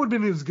 that would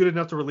have been as good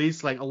enough to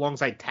release like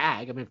alongside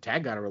Tag. I mean, if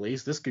Tag got a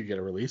release, this could get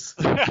a release.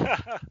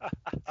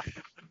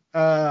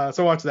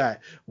 So watch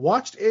that.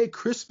 Watched a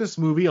Christmas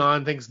movie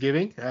on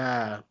Thanksgiving.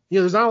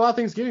 There's not a lot of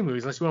Thanksgiving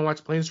movies unless you want to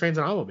watch Planes, Trains,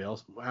 and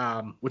Automobiles,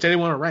 which I didn't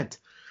want to rent.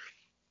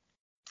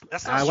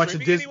 That's not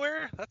streaming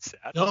anywhere? That's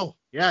sad. No,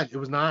 yeah, it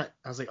was not.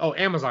 I was like, oh,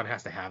 Amazon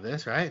has to have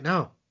this, right?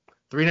 No,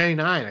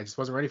 $3.99. I just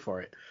wasn't ready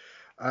for it.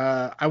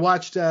 I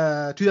watched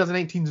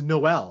 2019's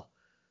Noel.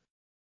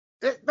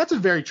 That's a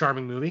very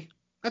charming movie.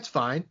 That's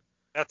fine.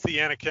 That's the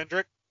Anna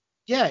Kendrick.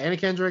 Yeah, Anna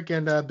Kendrick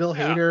and Bill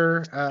Yeah.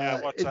 Hader. Yeah,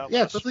 I watched that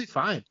Yeah, it's last totally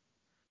fine.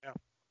 Yeah.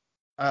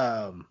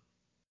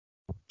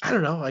 I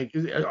don't know. Like,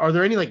 are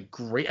there any like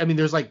great? I mean,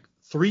 there's like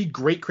 3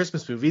 great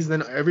Christmas movies,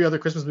 and then every other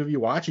Christmas movie you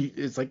watch,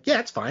 it's like, yeah,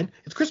 it's fine.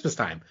 It's Christmas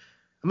time.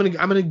 I'm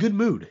in a good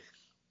mood.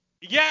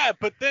 Yeah,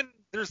 but then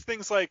there's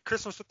things like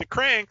Christmas with the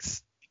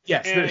Cranks,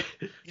 Yes. and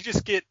you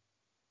just get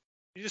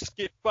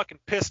fucking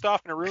pissed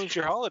off, and it ruins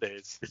your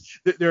holidays.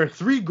 There are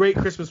 3 great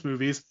Christmas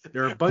movies.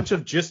 There are a bunch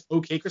of just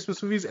okay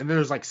Christmas movies, and then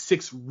there's like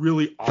 6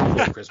 really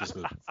awful Christmas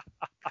movies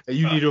that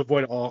you need to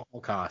avoid at all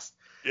costs.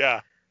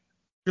 Yeah,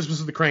 Christmas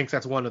with the Cranks,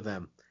 that's one of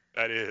them.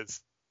 that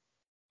is.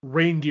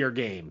 Reindeer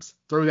Games,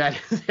 throw that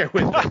in there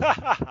with me.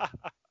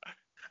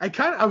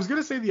 I was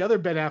gonna say the other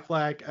Ben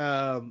Affleck,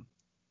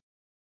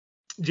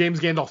 James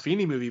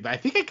Gandolfini movie, but I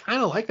think I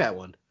kind of like that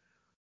one.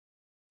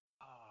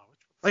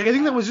 Like, I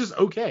think that was just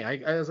okay.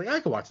 I was like, I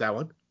could watch that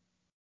one.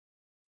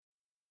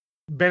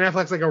 Ben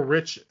Affleck's like a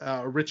rich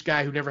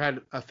guy who never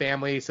had a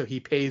family, so he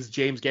pays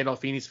James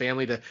Gandolfini's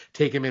family to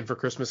take him in for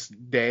Christmas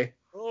Day.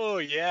 Oh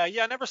yeah,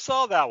 I never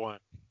saw that one.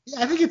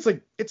 Yeah, I think it's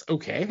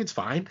okay. It's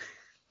fine.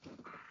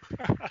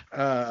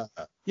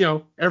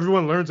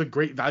 Everyone learns a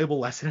great valuable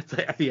lesson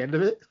at the end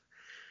of it.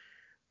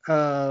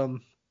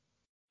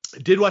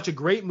 Did watch a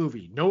great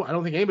movie. No, I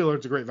don't think anybody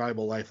learns a great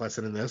valuable life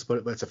lesson in this,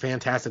 but it's a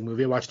fantastic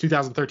movie. I watched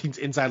 2013's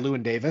Inside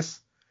Llewyn Davis.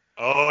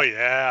 Oh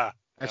yeah.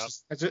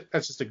 That's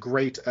just a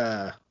great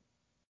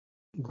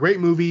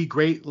movie,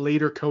 great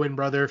later Coen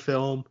brother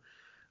film,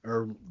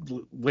 or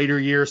later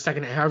years,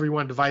 second, however you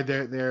want to divide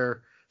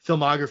their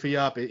filmography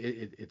up.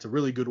 It's a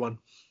really good one.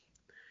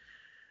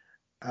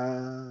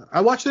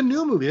 I watched a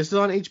new movie. This is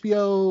on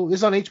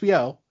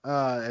HBO.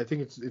 I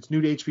think it's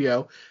new to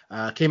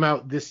HBO. Came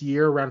out this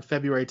year around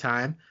February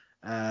time.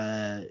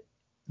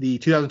 The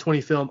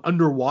 2020 film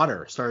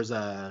Underwater stars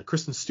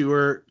Kristen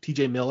Stewart,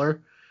 T.J.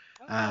 Miller.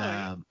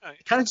 Kind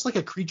of just like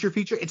a creature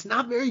feature. It's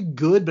not very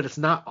good, but it's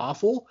not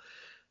awful.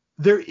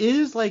 There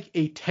is like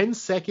a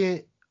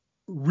 10-second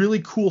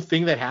really cool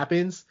thing that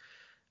happens,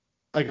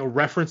 like a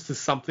reference to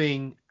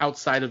something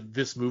outside of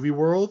this movie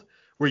world,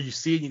 where you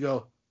see it and you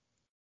go,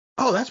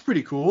 oh, that's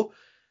pretty cool.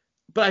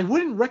 But I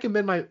wouldn't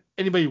recommend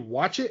anybody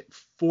watch it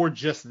for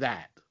just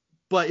that.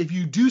 But if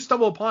you do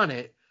stumble upon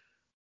it,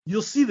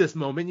 you'll see this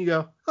moment and you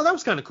go, oh, that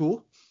was kind of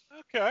cool.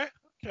 Okay.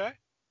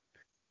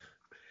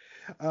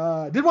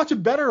 Did watch a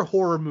better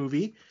horror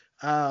movie.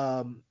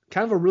 Kind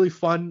of a really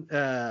fun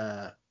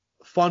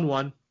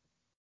one.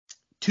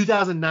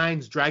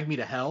 2009's Drag Me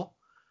to Hell.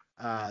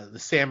 The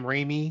Sam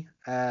Raimi.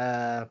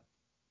 I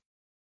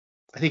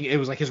think it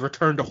was like his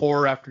return to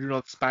horror after doing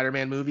all the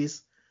Spider-Man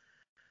movies.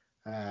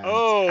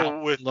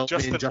 With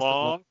Justin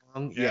Long.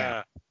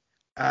 Yeah.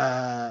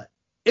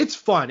 It's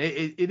fun.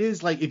 It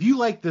is like, if you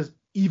like the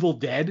Evil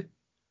Dead,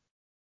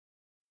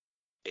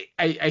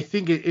 I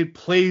think it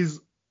plays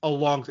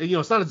along.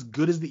 It's not as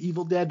good as the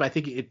Evil Dead, but I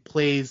think it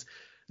plays.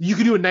 You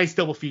could do a nice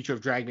double feature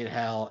of Drag Me to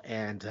Hell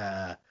and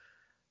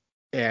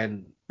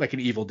like an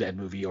Evil Dead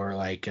movie, or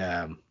like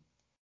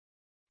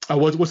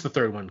what's the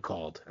third one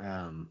called?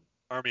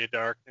 Army of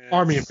Darkness.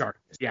 Army of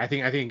Darkness. Yeah, I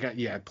think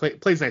yeah,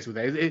 plays nice with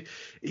that.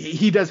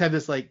 He does have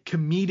this like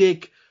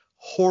comedic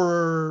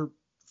horror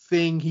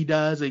thing he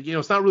does. Like,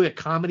 it's not really a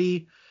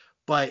comedy,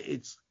 but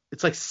it's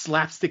like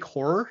slapstick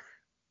horror.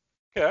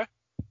 Okay.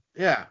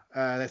 Yeah,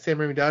 that Sam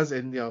Raimi does,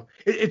 and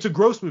it's a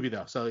gross movie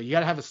though, so you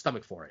gotta have a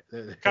stomach for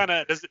it. Kind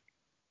of does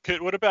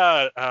it? What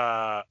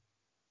about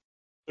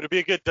would it be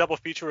a good double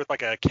feature with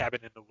like a Cabin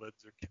in the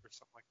Woods or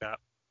something like that?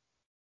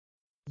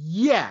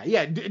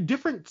 Yeah,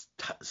 different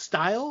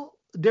style,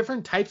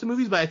 different types of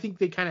movies, but I think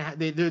they kind of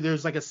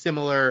there's like a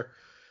similar,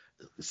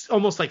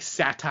 almost like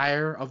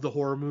satire of the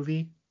horror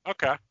movie.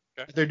 Okay.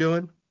 That they're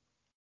doing.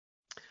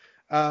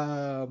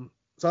 So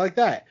I like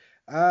that.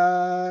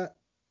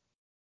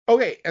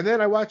 Okay, and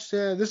then I watched.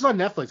 This is on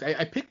Netflix.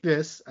 I picked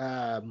this.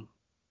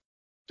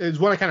 It was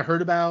one I kind of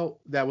heard about.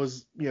 That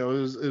was, it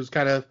was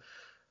kind of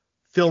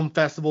film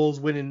festivals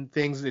winning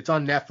things. It's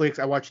on Netflix.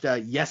 I watched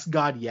Yes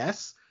God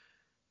Yes,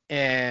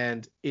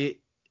 and it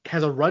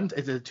has a run.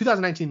 It's a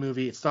 2019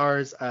 movie. It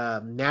stars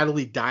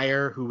Natalie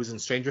Dyer, who was in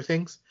Stranger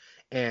Things,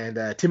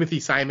 and Timothy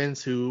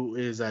Simons, who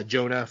is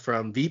Jonah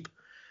from Veep,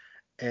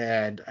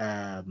 and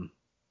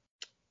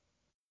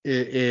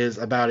it is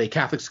about a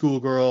Catholic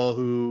schoolgirl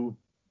who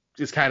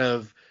is kind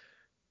of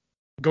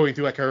going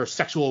through like her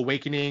sexual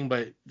awakening,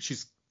 but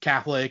she's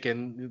Catholic,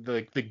 and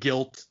the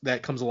guilt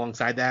that comes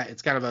alongside that.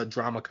 It's kind of a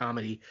drama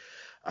comedy.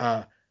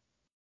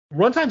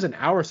 Runtime's an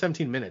hour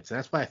 17 minutes, and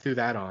that's why I threw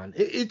that on.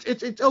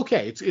 It's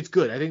okay. It's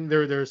good. I think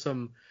there's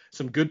some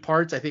good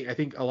parts. I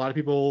think a lot of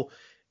people,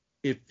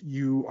 if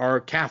you are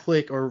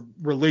Catholic or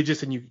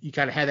religious and you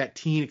kind of had that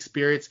teen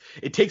experience,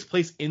 it takes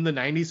place in the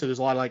 90s, so there's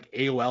a lot of like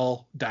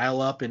AOL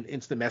dial-up and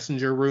instant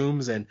messenger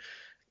rooms and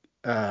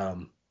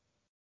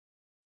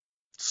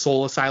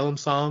Soul Asylum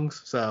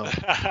songs. So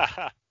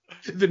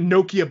the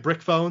Nokia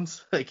brick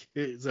phones. Like,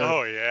 so,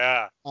 Oh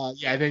yeah.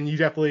 yeah. Then you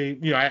definitely,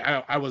 you know,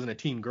 I wasn't a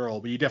teen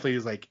girl, but you definitely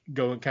was like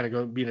going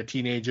being a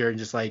teenager and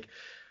just like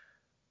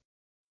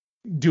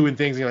doing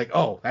things. And you're like,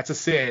 oh, that's a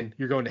sin.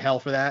 You're going to hell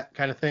for that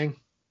kind of thing.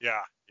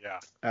 Yeah.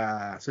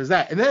 So there's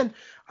that. And then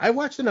I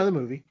watched another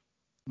movie.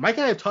 Mike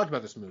and I have talked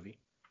about this movie.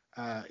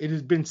 It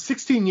has been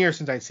 16 years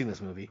since I'd seen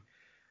this movie.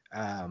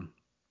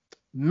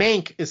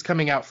 Mank is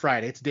coming out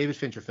Friday. It's a David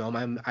Fincher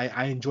film.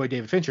 I enjoy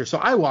David Fincher. So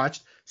I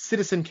watched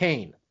Citizen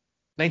Kane,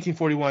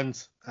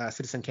 1941's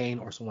Citizen Kane,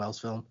 Orson Welles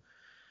film.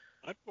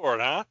 I'm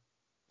bored, huh?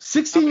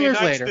 16 years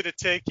How many later. nights did it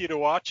take you to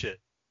watch it?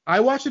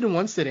 I watched it in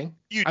one sitting.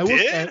 You I will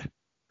did? say,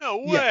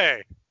 No Yeah.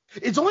 way.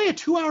 it's only a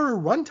 2-hour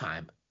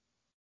runtime.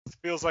 It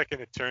feels like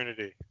an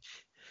eternity.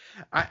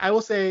 I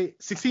will say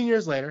 16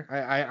 years later,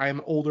 I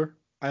am older.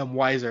 I am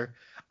wiser.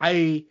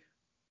 I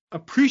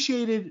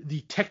appreciated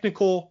the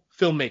technical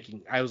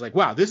filmmaking. I was like,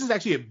 wow, this is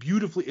actually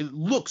it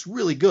looks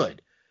really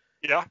good.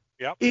 Yeah.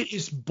 It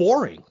is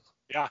boring.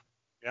 Yeah.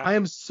 I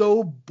am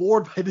so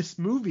bored by this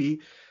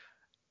movie.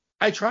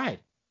 I tried.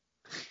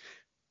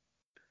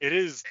 It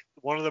is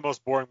one of the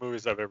most boring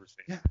movies I've ever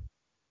seen.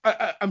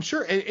 Yeah. I'm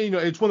sure, and, you know,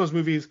 it's one of those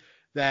movies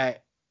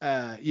that,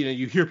 you know,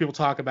 you hear people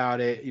talk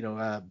about it, you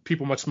know,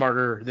 people much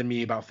smarter than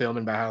me about film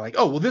and about how like,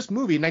 oh, well, this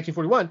movie in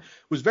 1941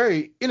 was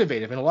very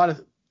innovative and a lot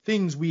of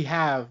things we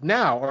have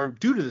now are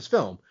due to this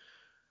film.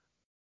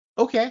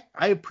 Okay,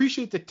 I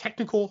appreciate the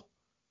technical,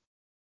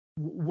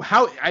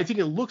 how I think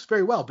it looks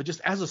very well, but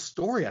just as a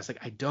story, I was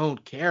like, I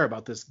don't care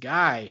about this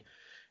guy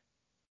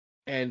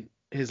and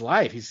his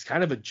life. He's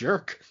kind of a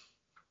jerk.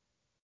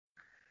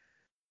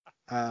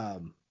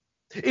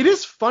 It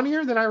is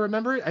funnier than I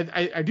remember it.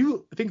 I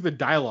do think the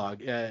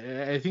dialogue.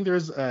 I think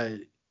there's there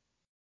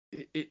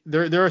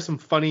are some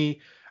funny.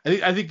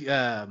 I think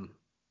there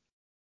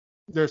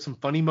are some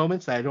funny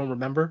moments that I don't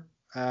remember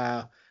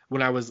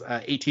when I was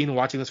 18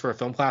 watching this for a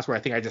film class where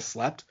I think I just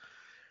slept.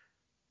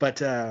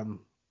 But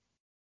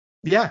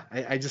yeah,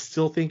 I just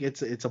still think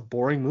it's a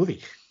boring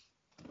movie.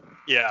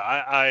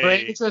 Yeah, But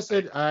I'm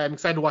interested. I'm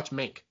excited to watch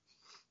Mank.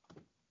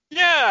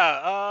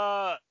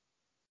 Yeah,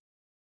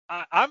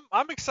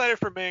 I'm excited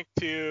for Mank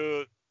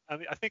too. I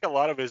mean, I think a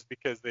lot of it is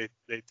because they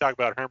talk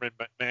about Herman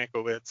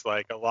Mankiewicz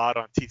like a lot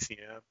on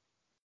TCM,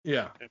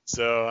 Yeah. and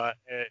so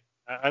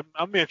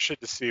I'm interested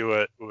to see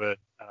what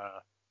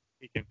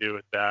he can do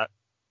with that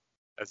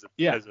as a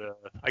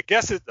I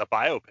guess it's a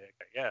biopic,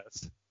 I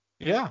guess.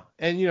 Yeah,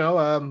 and you know,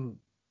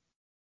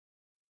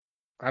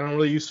 I don't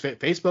really use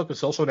Facebook or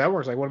social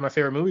networks. Like one of my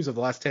favorite movies of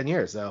the last 10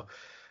 years. So,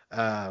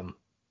 I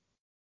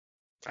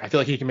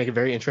feel like he can make a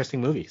very interesting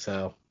movie.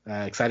 So,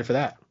 excited for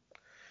that.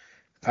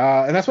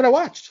 And that's what I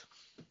watched.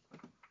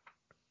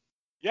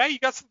 Yeah, you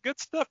got some good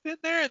stuff in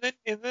there,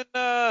 and then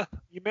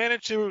you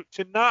managed to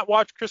not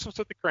watch Christmas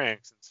with the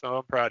Cranks, and so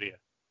I'm proud of you.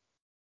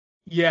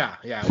 Yeah.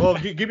 Well,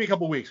 give me a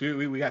couple weeks.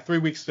 We got 3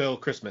 weeks till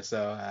Christmas,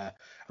 so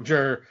I'm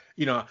sure,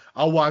 you know,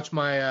 I'll watch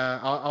my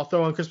I'll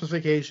throw in Christmas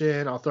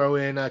Vacation. I'll throw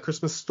in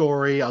Christmas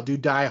Story. I'll do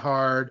Die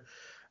Hard.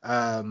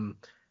 Oh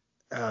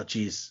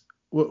geez,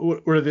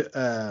 what are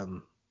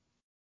the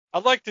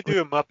I'd like to do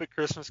a Muppet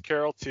Christmas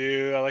Carol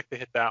too. I like to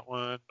hit that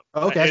one.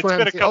 Okay,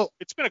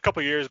 It's been a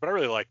couple years, but I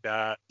really like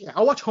that. Yeah,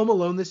 I'll watch Home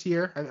Alone this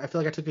year. I feel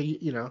like I took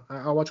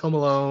I'll watch Home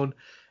Alone.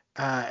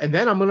 And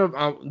then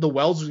the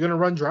wells is gonna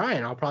run dry,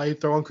 and I'll probably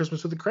throw on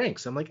Christmas with the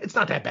Cranks. I'm like, it's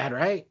not that bad,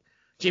 right?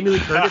 Jamie Lee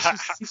Curtis,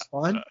 he's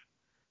fun.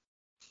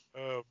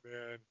 Oh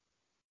man,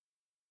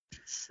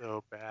 it's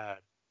so bad.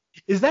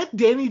 Is that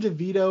Danny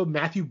DeVito,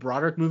 Matthew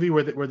Broderick movie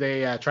where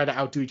they try to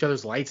outdo each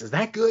other's lights? Is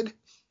that good?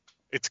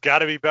 It's got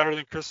to be better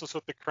than Christmas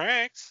with the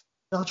Cranks.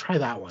 I'll try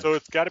that one. So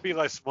it's got to be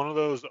like one of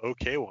those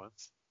okay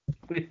ones.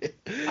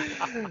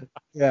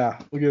 Yeah,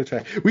 we'll give it a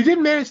try. We did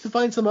manage to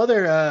find some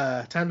other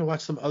time to watch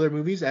some other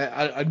movies.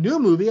 A new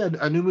movie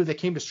that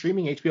came to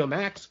streaming, HBO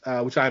Max,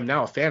 which I'm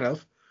now a fan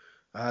of,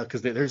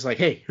 because there's like,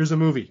 hey, here's a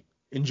movie,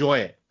 enjoy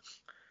it.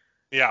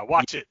 Yeah,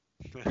 watch it.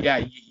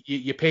 Yeah,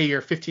 you pay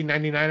your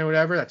 $15.99 or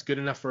whatever. That's good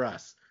enough for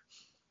us.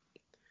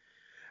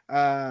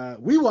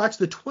 We watched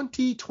the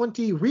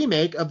 2020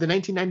 remake of the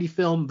 1990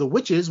 film The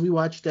Witches. We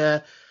watched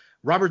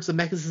Robert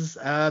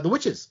Zemeckis' The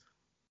Witches.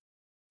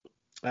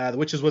 The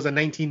Witches was a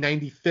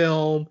 1990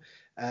 film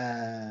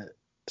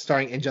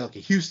starring Angelica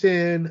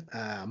Houston,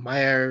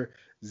 Maya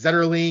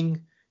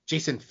Zetterling,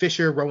 Jason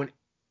Fisher, Rowan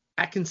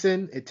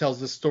Atkinson. It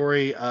tells the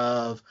story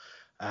of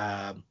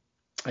a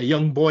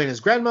young boy and his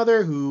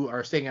grandmother who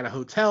are staying at a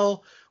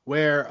hotel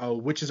where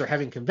witches are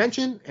having a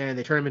convention, and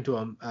they turn him into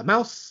a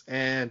mouse,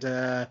 and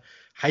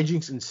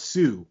hijinks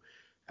ensue.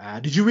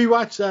 Did you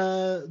rewatch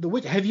The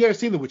Witch? Have you ever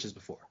seen The Witches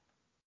before?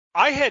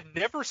 I had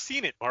never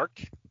seen it,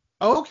 Mark.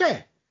 Oh,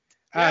 okay.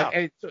 Yeah.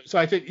 And so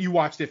I think you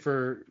watched it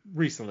for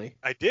recently.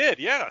 I did,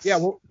 yes. Yeah.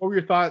 What were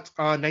your thoughts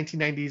on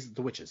 1990's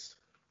The Witches?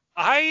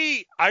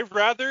 I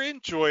rather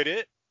enjoyed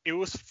it. It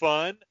was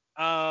fun.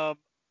 The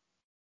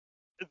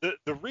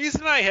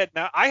reason I had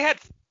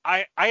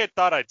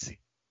thought I'd seen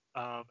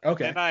it.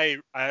 Okay.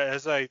 And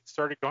as I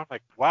started going,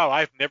 like, wow,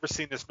 I've never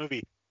seen this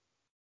movie.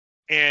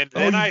 And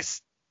then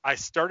I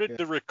started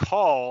to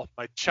recall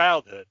my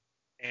childhood,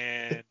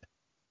 and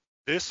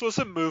this was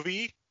a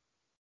movie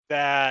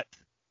that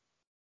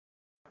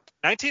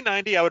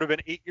 1990 I would have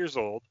been 8 years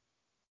old.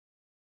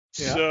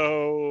 Yeah.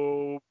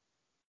 So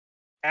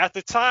at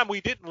the time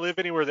we didn't live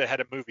anywhere that had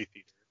a movie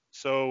theater.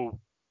 So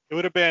it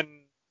would have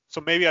been,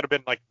 so maybe I'd have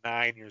been like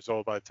 9 years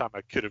old by the time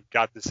I could have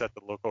got this at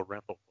the local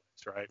rental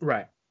place, right?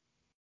 Right.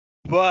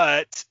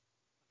 But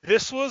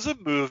this was a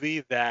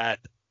movie that,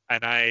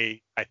 and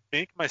I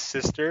think my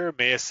sister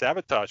may have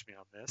sabotaged me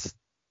on this.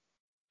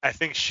 I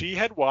think she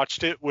had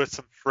watched it with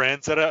some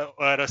friends at a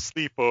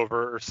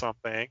sleepover or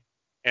something,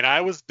 and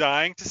I was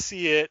dying to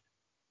see it,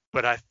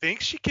 but I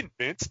think she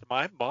convinced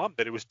my mom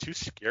that it was too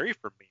scary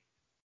for me.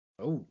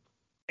 Oh.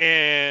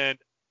 And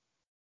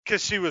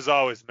because she was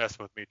always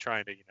messing with me,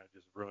 trying to,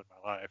 just ruin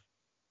my life,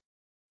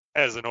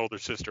 as an older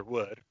sister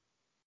would.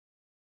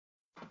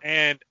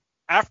 And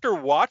after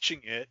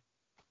watching it,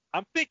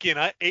 I'm thinking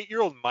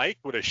 8-year-old Mike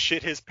would have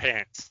shit his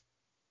pants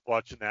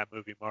watching that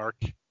movie, Mark.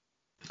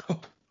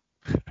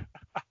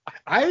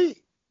 I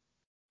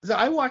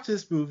watched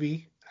this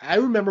movie. I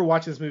remember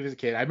watching this movie as a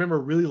kid. I remember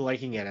really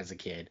liking it as a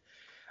kid.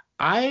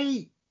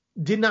 I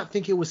did not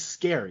think it was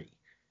scary.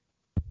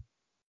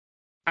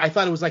 I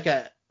thought it was like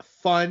a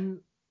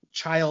fun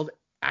child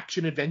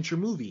action adventure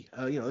movie.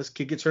 This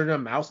kid gets turned into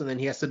a mouse and then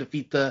he has to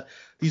defeat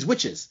these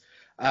witches.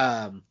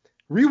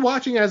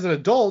 Rewatching as an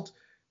adult,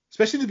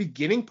 especially the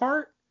beginning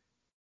part,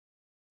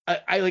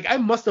 I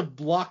must have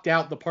blocked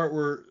out the part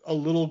where a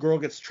little girl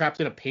gets trapped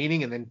in a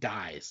painting and then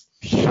dies.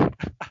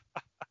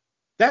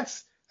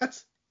 That's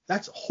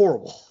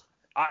horrible.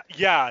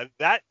 Yeah,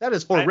 that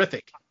is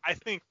horrific. I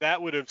think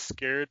that would have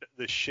scared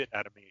the shit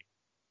out of me.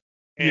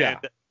 And,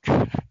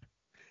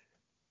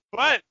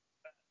 but,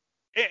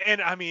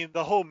 and I mean,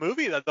 the whole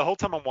movie, the whole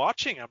time I'm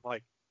watching, I'm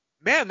like,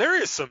 man,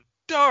 there is some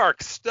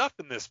dark stuff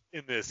in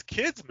this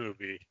kids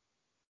movie.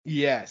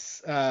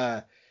 Yes.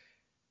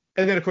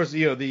 And then of course,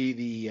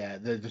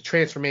 the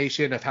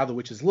transformation of how the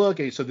witches look.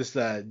 And so this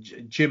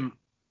Jim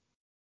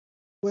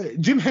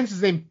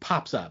Henson's name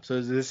pops up. So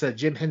is this a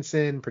Jim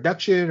Henson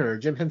production or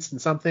Jim Henson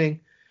something?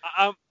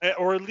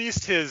 Or at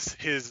least his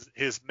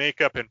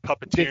makeup and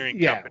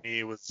puppeteering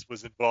company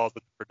was involved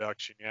with the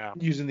production. Yeah,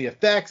 using the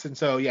effects. And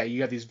so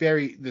you have these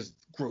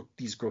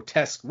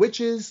grotesque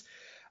witches.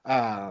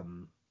 But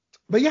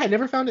yeah, I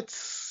never found it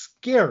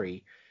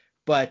scary.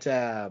 But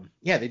they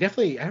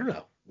definitely, I don't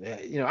know.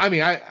 I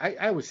mean,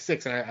 I was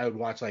 6 and I would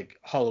watch like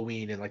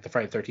Halloween and like the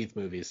Friday the 13th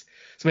movies.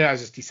 So maybe I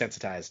was just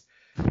desensitized.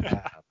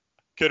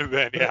 Could have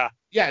been, yeah.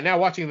 Yeah, now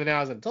watching them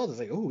now as an adult, it's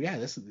like, oh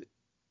yeah,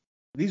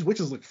 these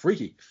witches look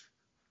freaky.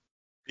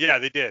 Yeah,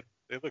 they did.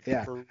 They look.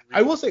 Yeah.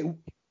 I will say,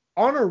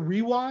 on a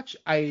rewatch,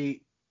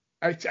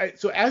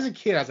 so as a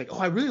kid, I was like, oh,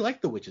 I really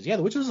like The Witches. Yeah,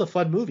 The Witches was a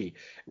fun movie.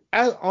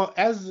 As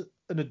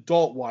an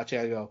adult watching,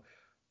 I go,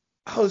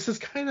 oh, this is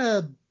kind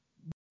of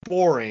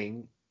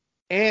boring.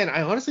 And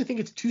I honestly think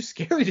it's too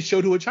scary to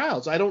show to a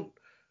child. So I don't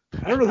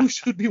know who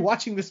should be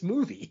watching this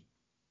movie.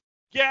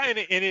 Yeah, and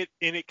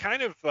it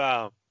kind of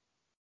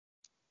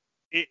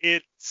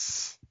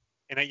it's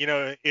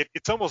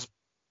almost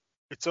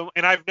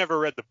and I've never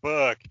read the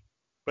book,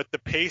 but the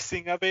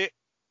pacing of it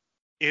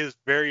is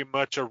very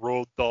much a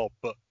Roald Dahl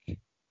book.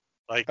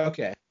 Like,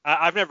 okay,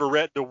 I've never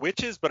read The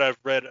Witches, but I've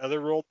read other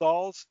Roald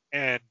Dahls,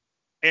 and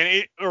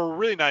it, or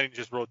really not even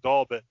just Roald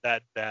Dahl, but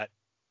that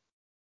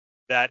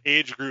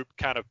age group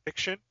kind of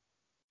fiction,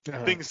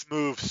 things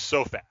move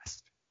so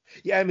fast.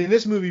 Yeah, I mean,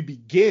 this movie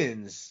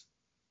begins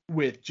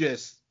with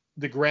just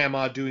the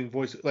grandma doing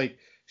voice, like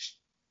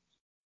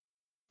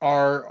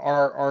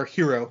our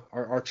hero,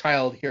 our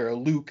child hero,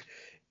 Luke,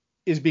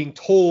 is being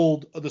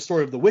told the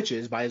story of the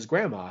witches by his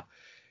grandma,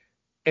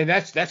 and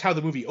that's how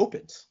the movie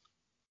opens.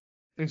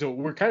 And so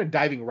we're kind of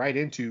diving right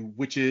into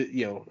witches,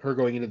 her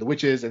going into the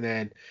witches, and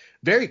then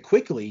very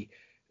quickly,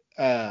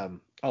 a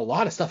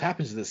lot of stuff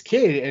happens to this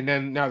kid, and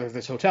then now there's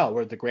this hotel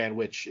where the Grand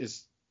Witch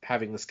is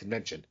having this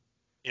convention.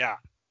 Yeah.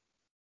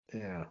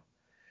 Yeah.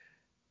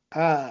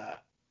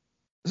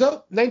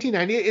 So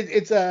 1990,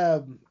 it's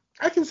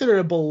I consider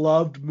it a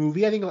beloved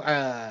movie. I think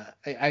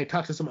I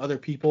talked to some other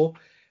people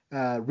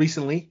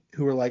recently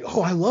who were like,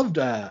 oh, I loved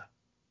the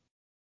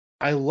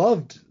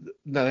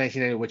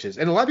 1990 Witches,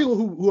 and a lot of people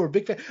who are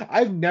big fans.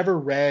 I've never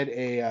read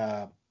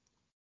a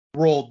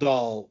Roald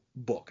Dahl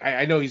book.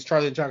 I know he's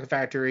Charlie and the Chocolate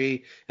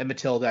Factory and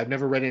Matilda. I've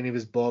never read any of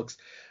his books.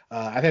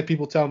 I've had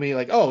people tell me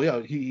like,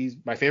 oh, he's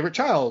my favorite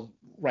child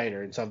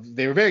writer, and so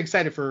they were very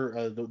excited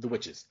for the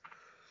Witches.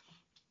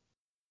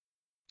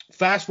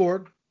 Fast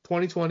forward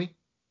 2020,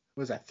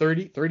 what was that,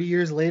 30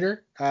 years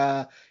later,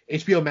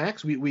 HBO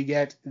Max, we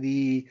get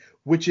the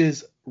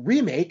Witches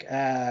remake,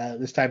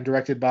 this time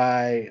directed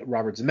by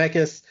Robert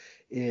Zemeckis.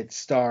 It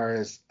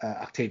stars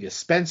Octavia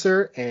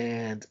Spencer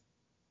and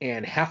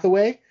Anne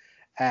Hathaway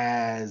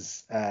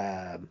as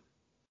the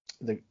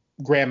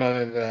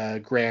grandma and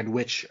the Grand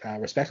Witch,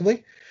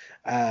 respectively.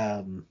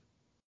 So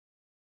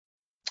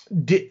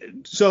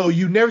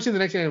you've never seen the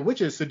 1990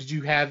 Witches, so did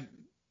you have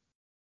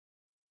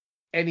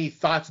any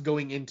thoughts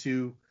going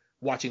into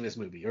watching this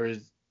movie, or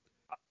is...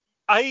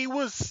 I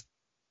was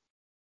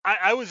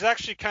I was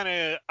actually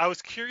I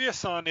was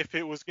curious on if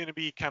it was going to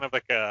be kind of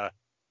like a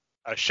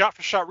shot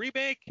for shot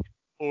remake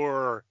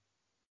or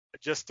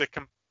just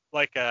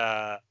like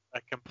a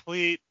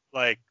complete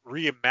like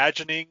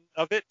reimagining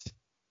of it.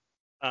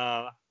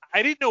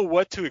 I didn't know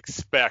what to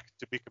expect,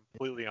 to be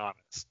completely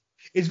honest.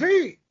 It's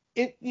very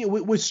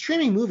with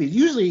streaming movies,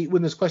 usually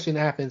when this question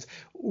happens,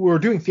 we're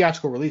doing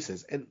theatrical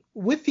releases, and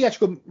with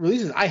theatrical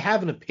releases, I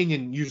have an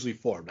opinion usually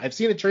formed. I've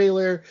seen a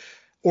trailer,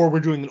 or we're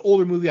doing an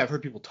older movie. I've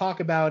heard people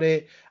talk about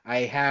it.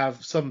 I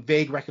have some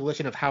vague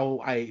recollection of how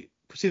I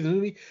perceive the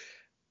movie.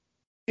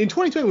 In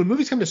 2020, when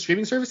movies come to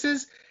streaming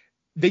services,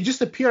 they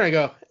just appear, and I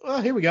go,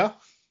 "Well, here we go."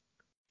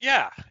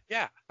 Yeah.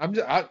 All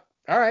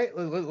right.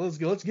 Let's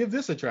give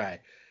this a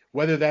try.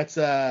 Whether that's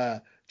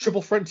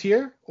Triple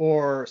Frontier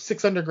or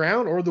Six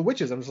Underground or The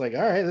Witches, I'm just like,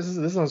 all right, this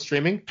is on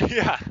streaming.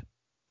 Yeah.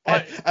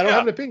 I don't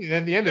have an opinion.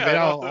 At the end of it,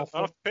 I'll have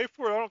to pay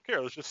for it. I don't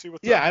care. Let's just see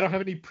what's up. I don't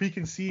have any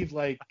preconceived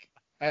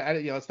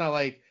it's not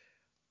like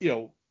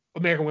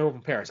American Werewolf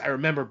in Paris. I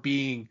remember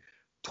being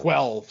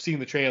 12, seeing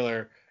the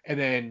trailer, and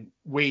then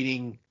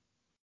waiting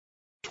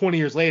 20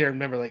 years later, and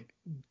remember like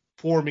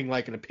forming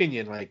like an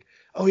opinion, like,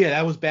 oh yeah,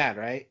 that was bad,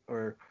 right?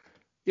 Or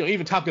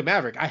even Top Gun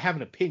Maverick, I have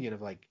an opinion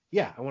of like,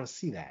 yeah, I want to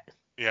see that.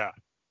 Yeah.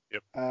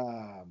 Yep.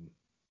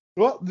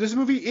 Well, this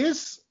movie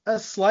is a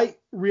slight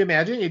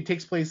reimagining. It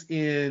takes place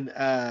in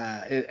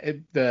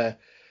the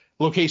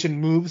location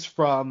moves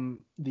from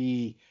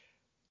the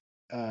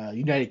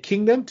United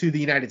Kingdom to the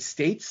United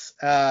States.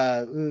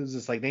 It was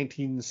just like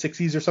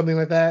 1960s or something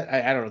like that.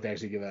 I don't know if they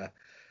actually give a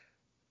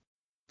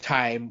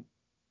time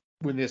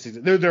when this is.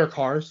 There are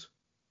cars.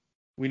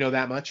 We know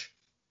that much.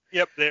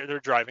 Yep, they're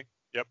driving.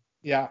 Yep.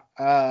 Yeah.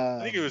 I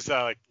think it was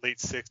like late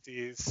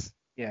 60s.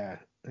 Yeah.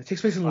 It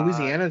takes place in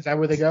Louisiana. Is that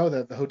where they go?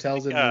 The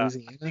hotel's in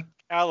Louisiana? I think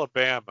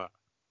Alabama.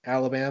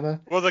 Alabama?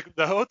 Well,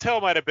 the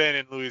hotel might have been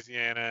in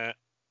Louisiana,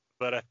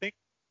 but I think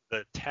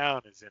the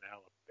town is in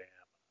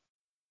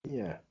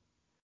Alabama.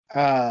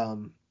 Yeah.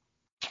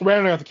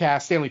 Rounding out the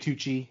cast, Stanley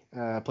Tucci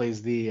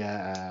plays the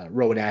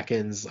Rowan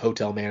Atkins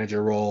hotel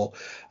manager role.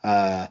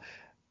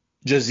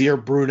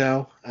 Jazir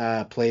Bruno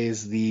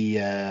plays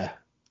the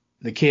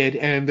kid,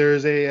 and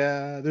there's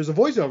a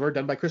voiceover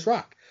done by Chris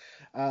Rock.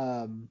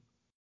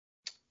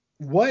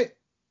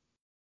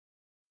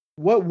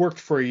 What worked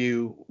for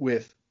you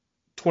with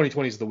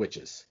 2020's The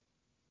Witches?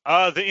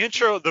 The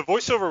intro, the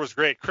voiceover was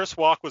great. Chris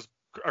Rock was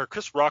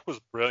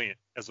brilliant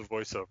as a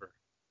voiceover.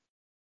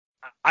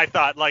 I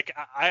thought, like,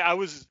 I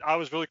was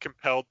really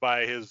compelled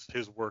by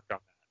his work on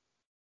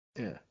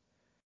that.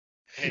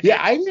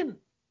 Yeah. I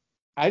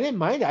didn't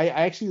mind. I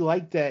actually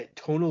liked that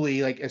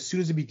tonally. Like, as soon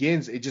as it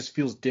begins, it just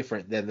feels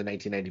different than the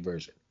 1990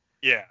 version.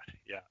 Yeah.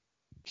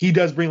 He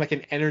does bring like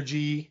an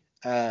energy,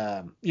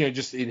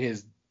 just in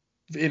his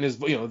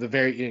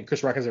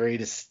Chris Rock has a very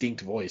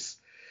distinct voice.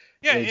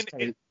 Yeah,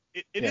 and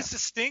it is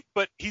distinct,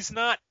 but he's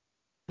not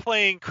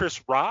playing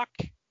Chris Rock.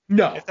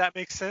 No. If that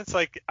makes sense.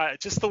 Like,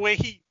 just the way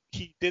he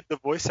did the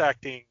voice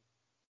acting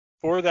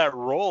for that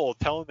role,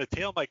 telling the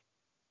tale, I'm like,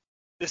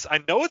 this, I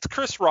know it's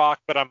Chris Rock,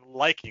 but I'm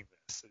liking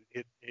this.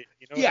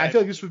 I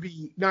feel like this would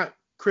be not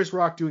Chris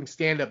Rock doing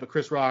stand-up, but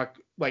Chris Rock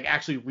like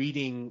actually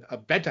reading a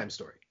bedtime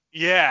story.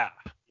 Yeah.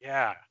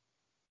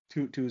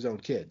 To his own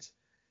kids.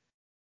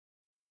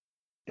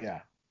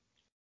 Yeah.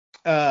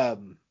 I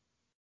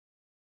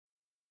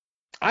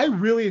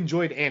really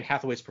enjoyed Anne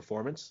Hathaway's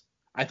performance.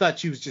 I thought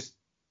she was just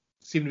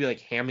seemed to be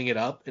like hamming it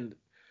up and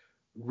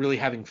really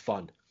having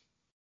fun.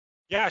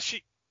 Yeah,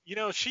 she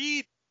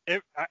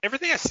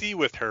everything I see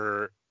with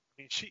her,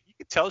 I mean, you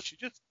can tell she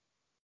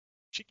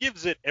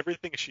gives it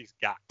everything she's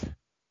got.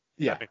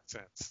 Yeah. That makes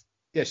sense.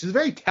 Yeah, she's a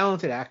very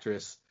talented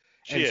actress.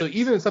 So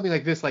even in something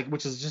like this, like,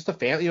 which is just a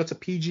family, it's a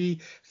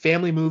PG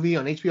family movie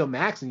on HBO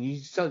Max, and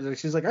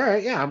she's like, all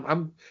right, yeah,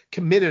 I'm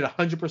committed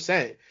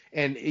 100%,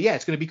 and yeah,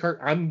 it's gonna be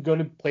I'm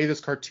gonna play this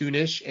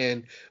cartoonish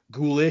and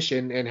ghoulish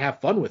and have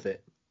fun with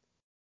it.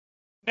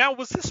 Now,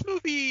 was this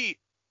movie?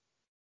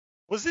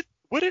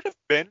 Would it have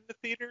been in the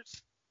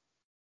theaters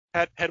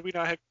had we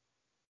not had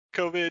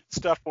COVID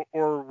stuff,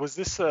 or was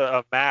this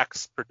a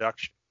Max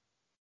production?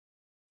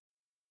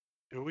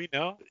 Do we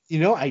know?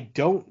 I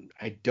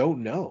don't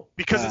know.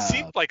 Because it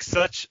seemed like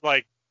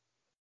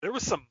there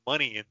was some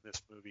money in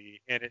this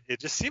movie, and it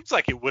just seems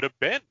like it would have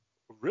been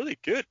a really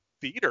good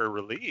theater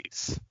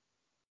release.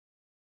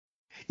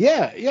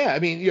 Yeah. I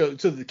mean,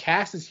 so the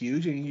cast is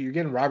huge, and you're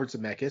getting Robert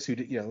Zemeckis, who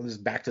is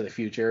Back to the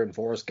Future and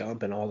Forrest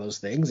Gump and all those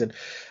things, and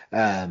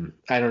I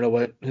don't know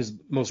what his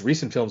most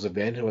recent films have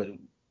been. I don't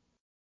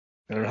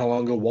know how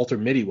long ago Walter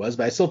Mitty was,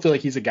 but I still feel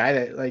like he's a guy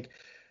that, like,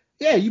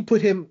 yeah, you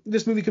put him,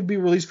 this movie could be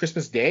released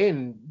Christmas Day,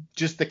 and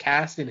just the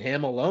cast and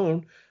him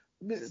alone,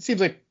 it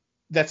seems like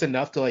that's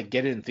enough to like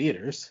get it in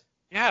theaters.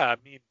 Yeah,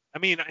 I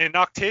mean, and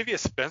Octavia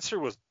Spencer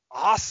was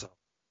awesome.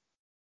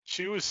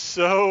 She was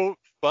so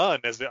fun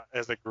as the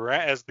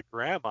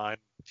grandma.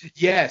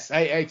 Yes,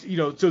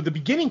 so the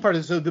beginning part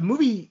so the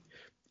movie,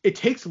 it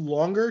takes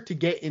longer to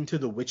get into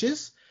the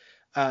witches,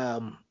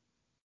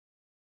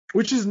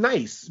 which is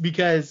nice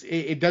because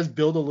it does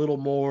build a little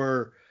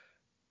more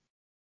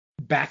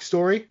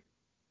backstory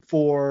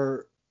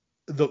for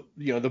the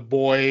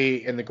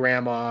boy and the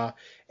grandma,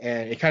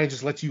 and it kind of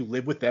just lets you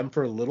live with them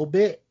for a little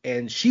bit.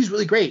 And she's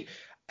really great.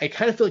 I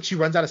kind of feel like she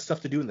runs out of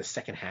stuff to do in the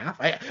second half.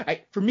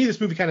 For me,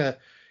 this movie kind of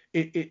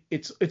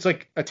it's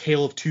like a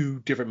tale of two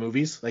different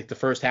movies, like the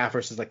first half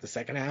versus like the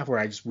second half, where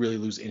I just really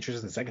lose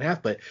interest in the second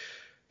half. But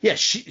yeah,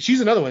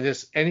 she's another one.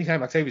 Just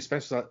anytime Octavia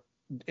Spencer's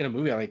in a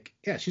movie, I'm like,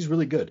 yeah, she's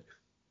really good.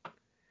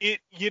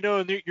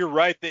 You're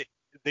right that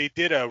they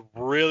did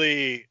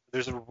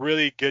there's a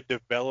really good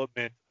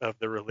development of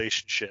the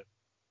relationship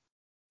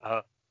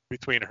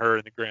between her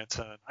and the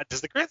grandson.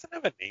 Does the grandson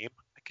have a name?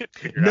 I couldn't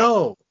figure it out.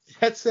 No,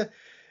 that's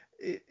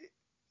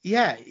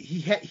yeah,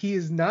 he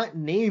is not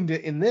named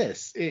in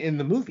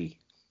the movie.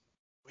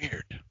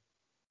 Weird.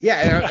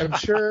 Yeah, and I'm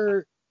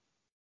sure,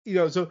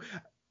 so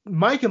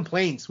my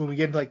complaints when we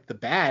get into like the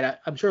bad,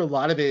 I'm sure a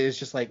lot of it is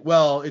just like,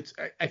 well,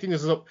 I think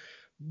this is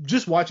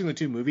just watching the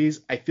two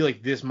movies, I feel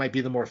like this might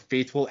be the more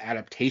faithful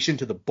adaptation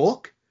to the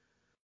book.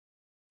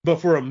 But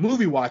for a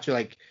movie watcher,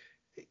 like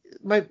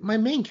my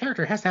main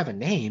character has to have a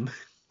name.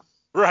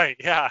 Right,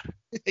 yeah.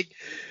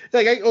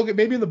 Okay,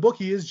 maybe in the book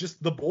he is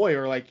just the boy,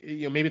 or like,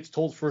 maybe it's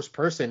told first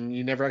person,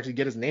 you never actually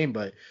get his name,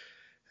 but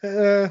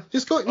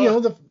just go, the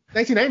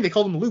 1990 they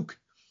called him Luke.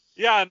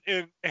 Yeah,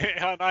 and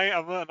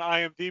I'm on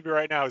IMDb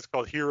right now. It's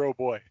called Hero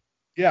Boy.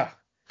 Yeah.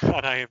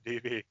 On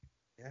IMDb.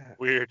 Yeah.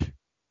 Weird.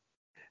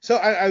 So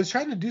I was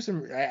trying to do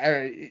some.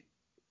 It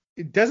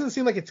doesn't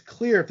seem like it's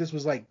clear if this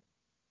was like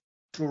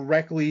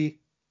directly.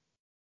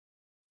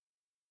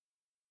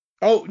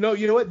 Oh no!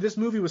 You know what? This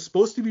movie was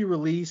supposed to be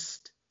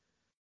released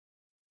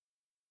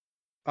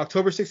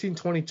October 16,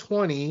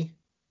 2020.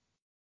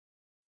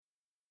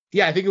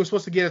 Yeah, I think it was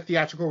supposed to get a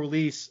theatrical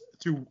release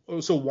through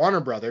Warner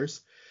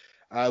Brothers.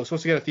 It was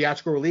supposed to get a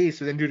theatrical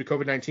release, and then due to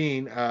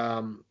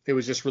COVID-19, it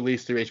was just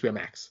released through HBO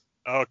Max.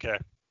 Okay.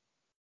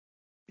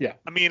 Yeah.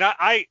 I mean,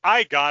 I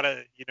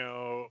gotta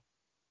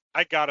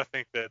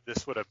think that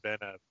this would have been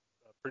a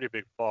pretty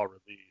big fall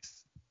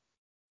release.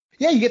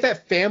 Yeah, you get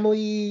that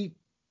family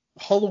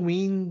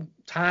Halloween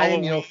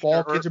time,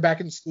 fall, kids are back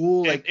in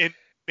school. And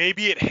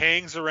maybe it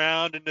hangs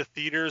around in the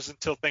theaters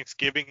until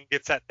Thanksgiving and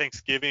gets that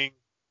Thanksgiving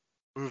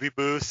movie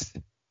boost.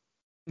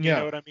 You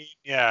know what I mean?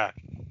 Yeah.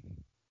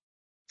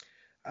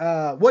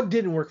 What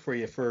didn't work for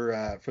you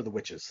for The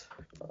Witches?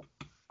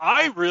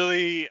 I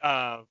really,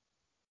 and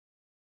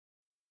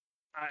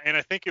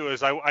I think it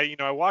was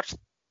I watched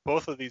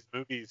both of these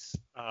movies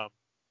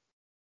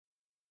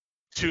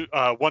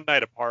one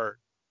night apart,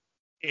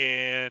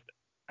 and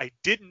I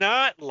did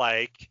not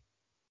like.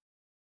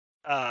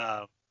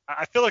 I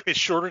feel like they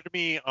shorted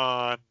me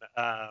on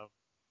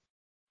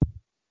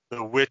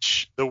the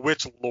witch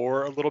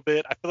lore a little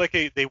bit. I feel like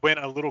they went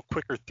a little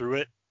quicker through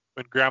it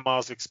when Grandma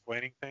was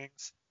explaining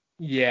things.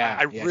 Yeah,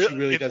 she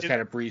really does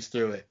kind of breeze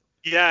through it.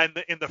 Yeah,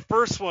 in the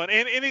first one,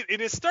 and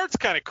it starts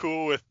kind of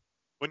cool with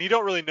when you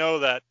don't really know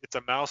that it's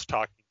a mouse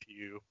talking to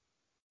you,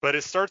 but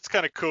it starts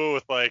kind of cool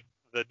with like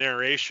the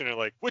narration and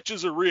like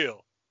witches are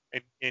real,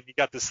 and you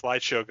got this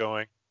slideshow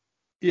going.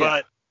 Yeah.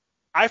 But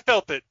I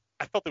felt it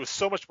was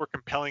so much more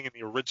compelling in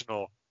the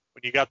original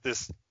when you got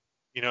this,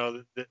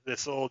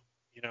 this old,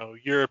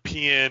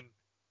 European,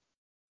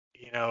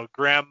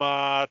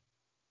 grandma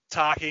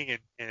talking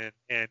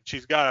and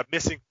she's got a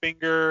missing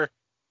finger.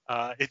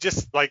 It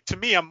just like, to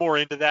me, I'm more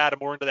into that. I'm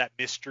more into that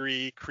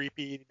mystery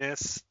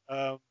creepiness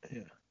kind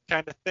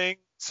of thing.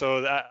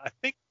 So I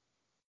think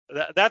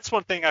that's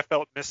one thing I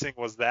felt missing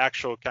was the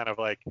actual kind of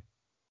like,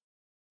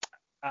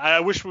 I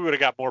wish we would have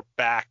got more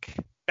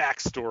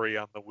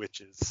backstory on the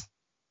witches.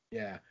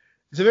 Yeah.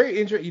 It's a very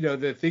interesting,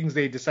 the things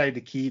they decided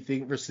to keep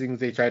versus things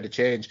they tried to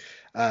change.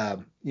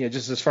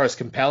 Just as far as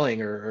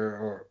compelling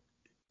or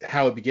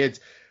how it begins,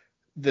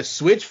 the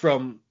switch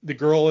from the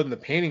girl in the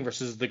painting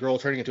versus the girl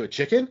turning into a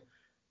chicken,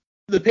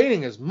 the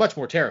painting is much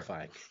more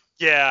terrifying.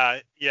 Yeah.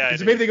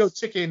 So maybe they go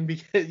chicken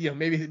because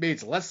maybe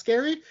it's less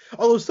scary,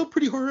 although it's still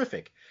pretty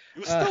horrific. It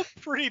was still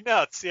pretty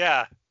nuts,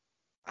 yeah.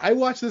 I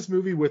watched this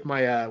movie with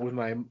my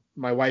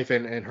wife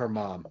and her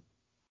mom.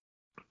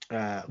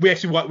 I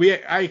actually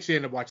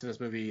ended up watching this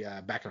movie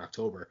back in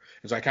October,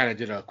 and so I kind of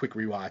did a quick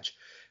rewatch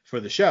for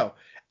the show.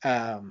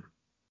 And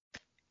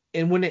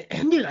when it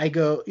ended, I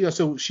go,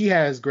 so she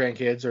has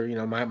grandkids or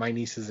my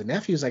nieces and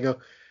nephews. I go,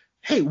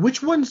 hey,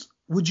 which ones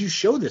would you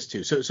show this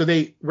to? So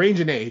they range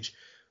in age,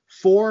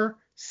 4,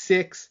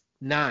 6,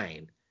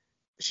 9.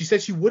 She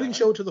said she wouldn't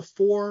show it to the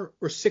 4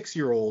 or 6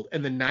 year old,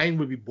 and the 9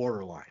 would be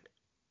borderline.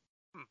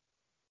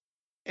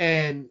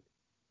 And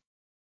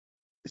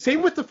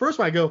same with the first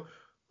one. I go,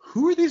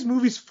 who are these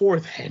movies for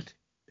then?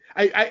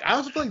 I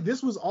also feel like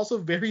this was also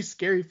very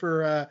scary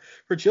for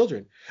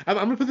children. I'm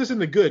gonna put this in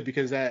the good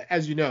because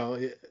as you know,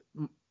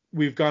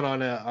 we've gone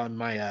on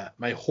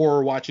my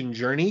horror watching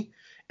journey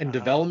and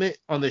development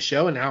on the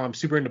show, and how I'm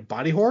super into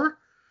body horror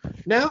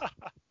now.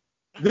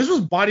 This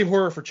was body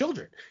horror for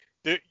children.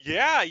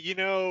 Yeah,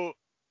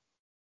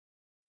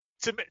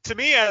 to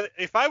me,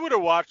 if I would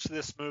have watched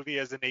this movie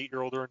as an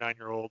 8-year-old or a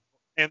 9-year-old,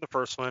 and the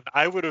first one,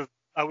 I would have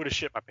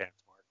shit my pants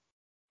more.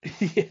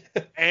 Yeah.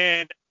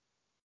 And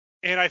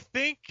and I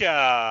think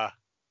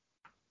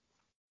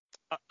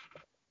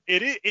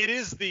it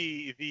is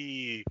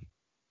the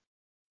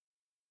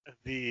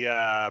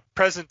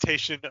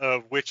presentation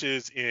of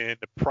witches in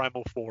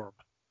primal form.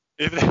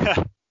 If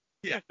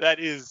that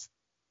is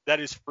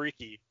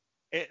freaky.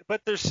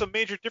 But there's some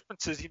major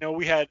differences. You know,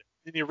 we had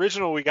in the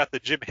original we got the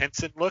Jim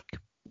Henson look.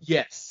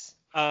 Yes.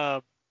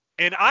 And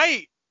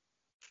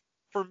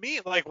for me,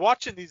 like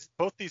watching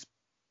both these,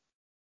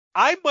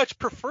 I much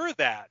prefer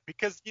that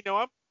because you know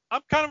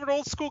I'm kind of an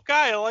old school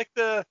guy. I like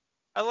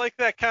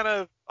that kind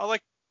of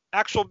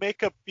actual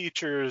makeup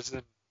features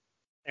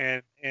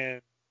and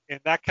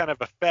that kind of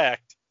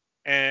effect,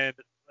 and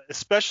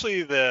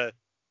especially the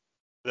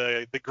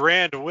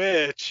Grand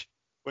Witch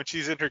when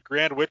she's in her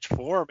Grand Witch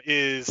form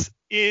is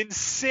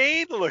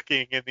insane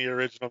looking in the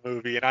original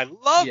movie, and I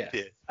loved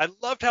it. I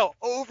loved how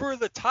over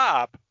the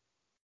top,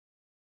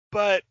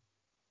 but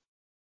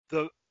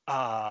the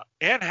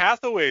Anne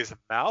Hathaway's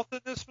mouth in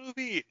this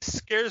movie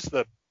scares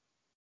the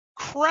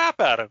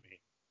crap out of me.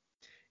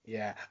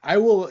 Yeah, I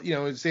will. You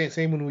know,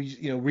 same when we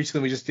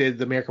recently we just did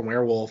the American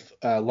Werewolf,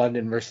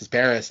 London versus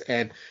Paris,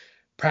 and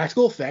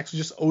practical effects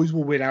just always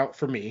will win out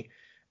for me.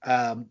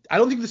 I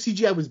don't think the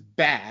CGI was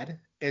bad,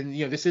 and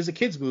this is a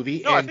kids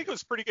movie. No, I think it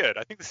was pretty good.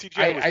 I think the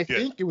CGI was good. I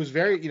think it was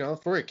very,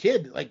 for a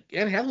kid, like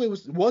Anne Hathaway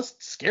was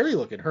scary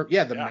looking. Her,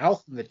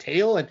 mouth and the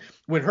tail, and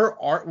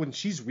when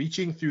she's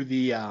reaching through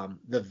the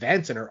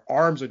vents and her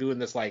arms are doing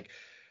this like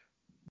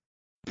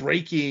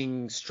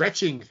breaking,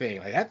 stretching thing,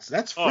 like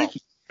that's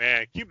freaky.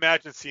 Man, can you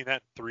imagine seeing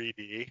that in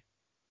 3D?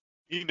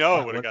 It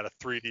would have got a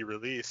 3D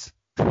release.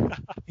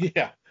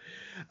 Yeah.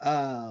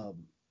 Does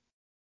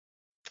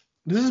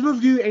this movie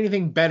do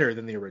anything better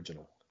than the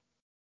original?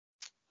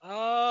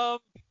 I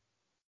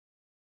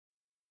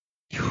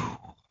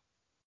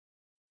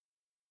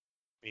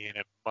mean,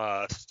 it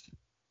must.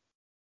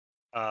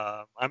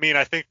 I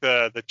think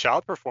the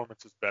child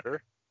performance is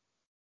better.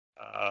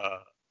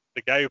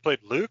 The guy who played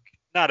Luke,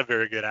 not a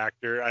very good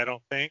actor, I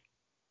don't think.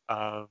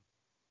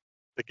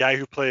 The guy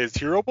who plays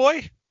Hero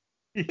Boy,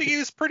 I think he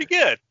was pretty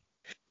good.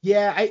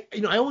 Yeah, I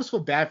almost feel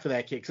bad for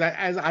that kid because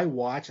as I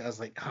watch, I was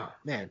like, oh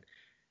man,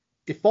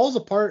 it falls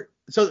apart.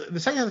 So the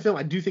second half of the film,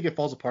 I do think it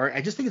falls apart.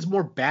 I just think it's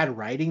more bad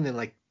writing than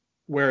like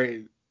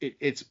where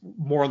it's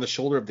more on the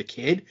shoulder of the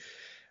kid.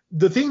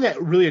 The thing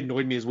that really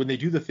annoyed me is when they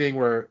do the thing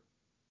where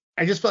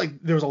I just felt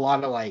like there was a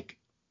lot of like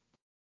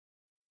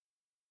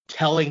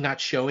telling,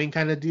 not showing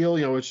kind of deal.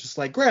 It's just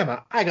like,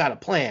 Grandma, I got a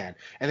plan,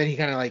 and then he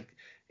kind of like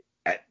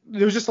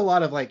there was just a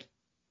lot of like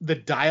the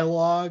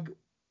dialogue.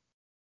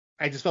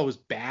 I just felt was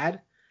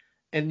bad,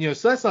 and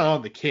so that's not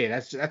on the kid.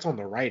 That's on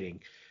the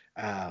writing.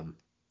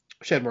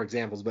 She had more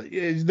examples, but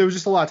there was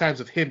just a lot of times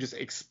of him just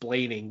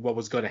explaining what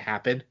was going to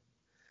happen.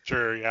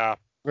 Sure, yeah.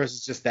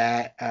 Versus just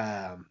that.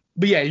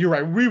 But yeah, you're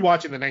right.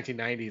 Rewatching the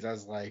 1990s, I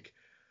was like,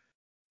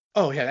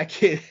 oh yeah, that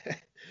kid,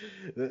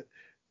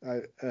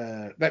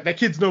 that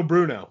kid's no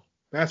Bruno.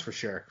 That's for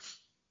sure.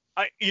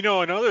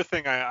 Another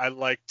thing I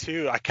like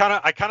too. I kind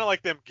of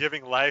like them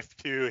giving life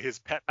to his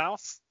pet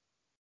mouse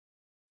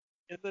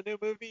in the new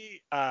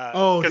movie.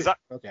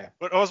 Okay.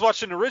 When I was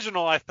watching the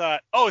original, I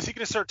thought, oh, is he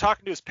going to start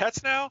talking to his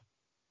pets now?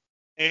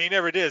 And he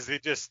never does. They're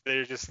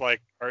just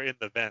like are in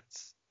the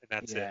vents, and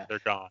that's it. They're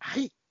gone.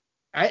 I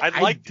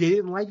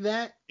didn't like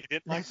that. You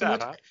didn't like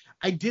that, huh?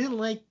 I didn't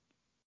like.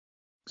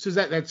 So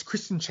that's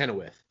Kristen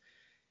Chenoweth.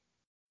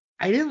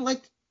 I didn't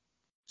like.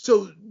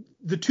 So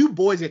the two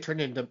boys get turned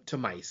into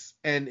mice,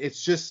 and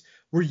it's just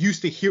we're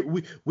used to hear.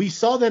 We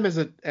saw them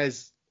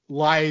as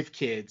live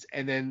kids,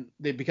 and then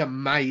they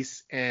become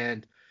mice,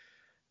 and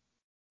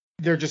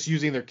they're just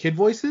using their kid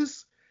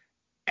voices.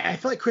 I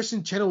feel like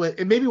Kristen Chenoweth,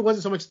 and maybe it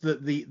wasn't so much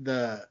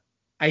the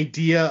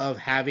idea of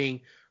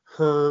having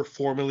her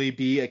formerly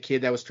be a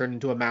kid that was turned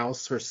into a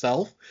mouse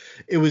herself.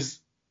 It was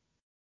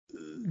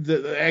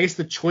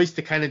the choice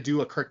to kind of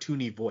do a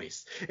cartoony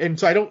voice. And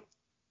so I don't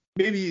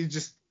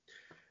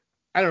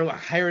know,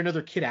 hire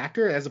another kid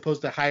actor as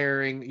opposed to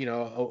hiring,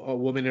 a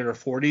woman in her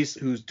 40s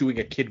who's doing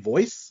a kid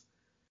voice.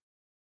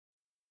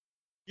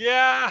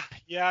 Yeah.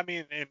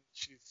 And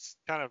she's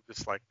kind of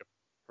just like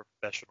a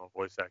professional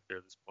voice actor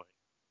at this point.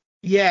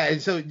 Yeah,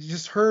 and so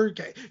just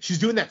she's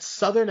doing that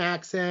Southern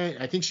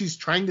accent. I think she's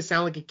trying to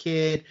sound like a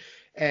kid,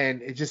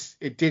 and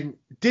it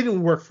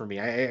didn't work for me.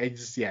 I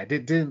just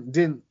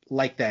didn't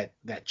like that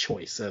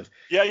choice of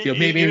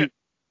maybe.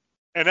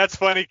 And that's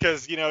funny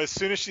because as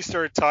soon as she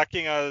started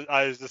talking,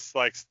 I was just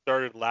like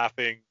started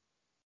laughing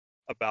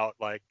about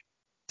like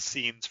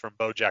scenes from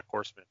BoJack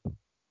Horseman.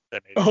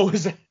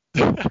 Is that?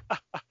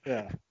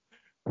 Yeah.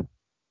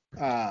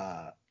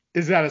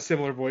 Is that a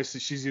similar voice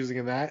that she's using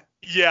in that?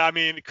 Yeah,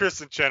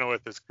 Kristen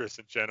Chenoweth is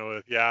Kristen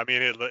Chenoweth. Yeah,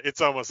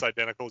 it's almost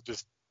identical.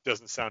 Just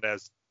doesn't sound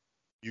as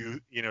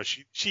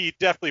she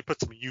definitely put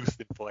some youth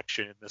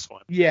inflection in this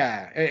one.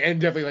 Yeah, and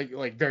definitely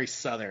like very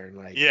Southern.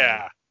 Like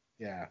yeah.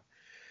 Yeah.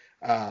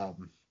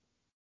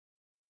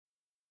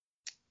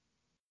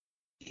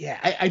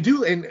 Yeah, I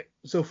do, and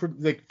so for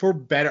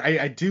better,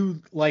 I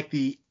do like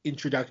the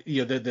introduction,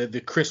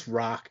 the Chris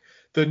Rock,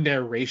 the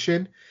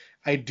narration.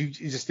 I do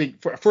just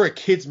think for a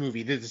kids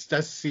movie, this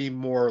does seem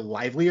more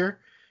livelier,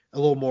 a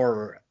little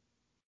more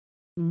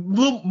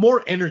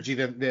energy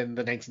than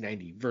the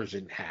 1990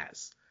 version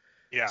has.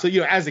 Yeah. So,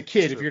 as a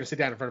kid, if you're gonna sit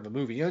down in front of a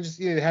movie,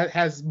 it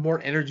has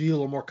more energy, a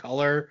little more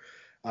color,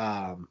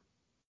 a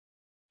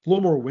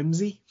little more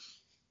whimsy.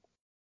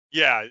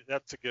 Yeah,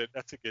 that's a good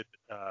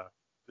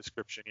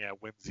description. Yeah,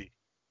 whimsy.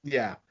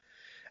 Yeah.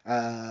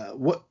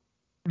 What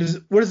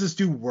does this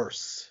do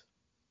worse?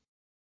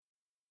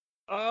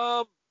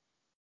 Or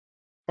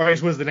I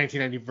guess, what does the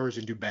 1990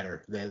 version do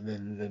better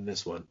than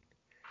this one?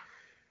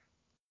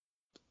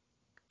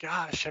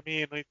 Gosh, I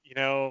mean,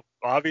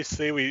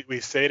 obviously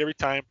we say it every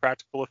time,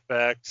 practical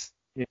effects.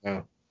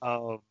 Yeah.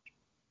 Um,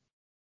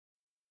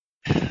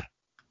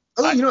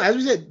 as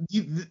we said,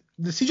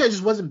 the CGI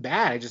just wasn't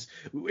bad.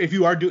 If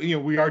you are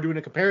doing, we are doing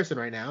a comparison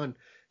right now, and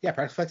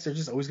practical effects are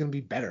just always going to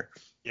be better.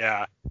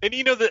 Yeah, and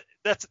the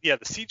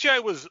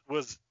CGI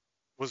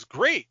was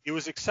great. It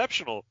was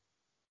exceptional,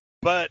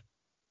 but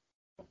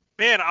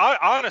man,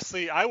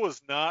 I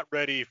was not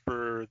ready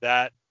for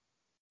that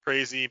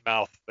crazy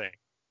mouth thing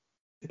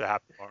to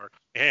happen, Mark,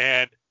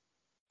 and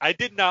I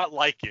did not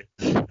like it.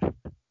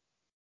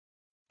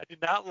 I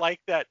did not like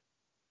that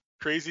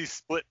crazy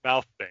split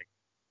mouth thing.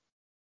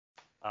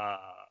 I'm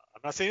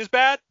not saying it's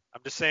bad.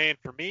 I'm just saying,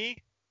 for me,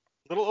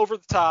 a little over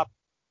the top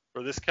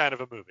for this kind of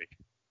a movie,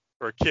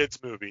 for a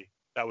kids movie.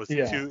 That was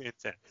too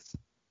intense.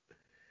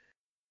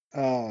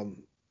 I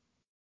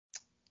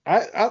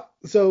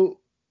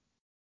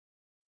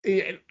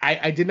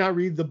did not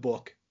read the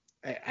book.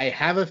 I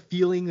have a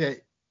feeling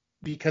that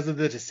because of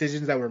the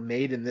decisions that were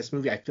made in this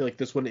movie, I feel like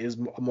this one is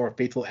a more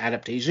faithful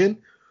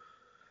adaptation,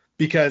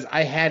 because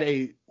I had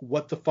a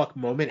what the fuck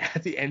moment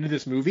at the end of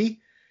this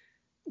movie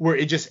where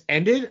it just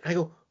ended. I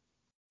go,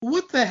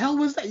 what the hell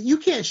was that? You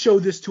can't show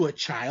this to a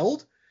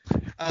child.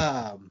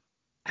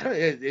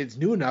 It's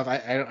new enough.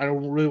 I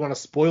don't really want to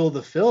spoil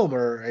the film,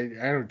 or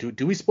I don't.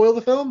 Do we spoil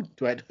the film?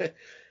 I think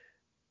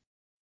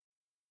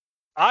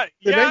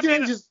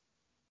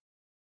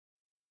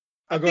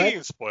go ahead. you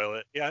can spoil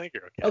it. Yeah, I think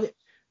you're okay. Okay.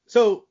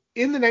 So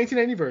in the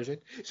 1990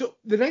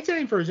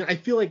 version, I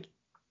feel like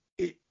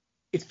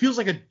it feels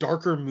like a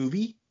darker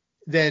movie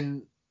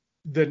than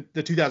the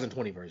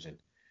 2020 version.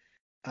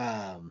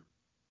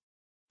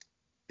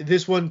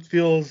 This one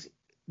feels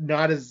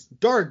not as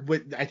dark,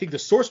 but I think the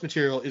source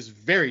material is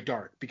very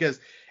dark, because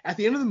at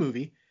the end of the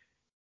movie,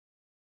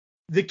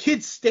 the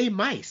kids stay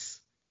mice.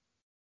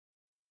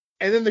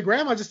 And then the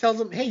grandma just tells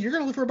them, hey, you're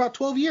going to live for about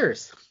 12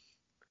 years.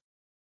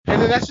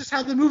 And then that's just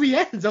how the movie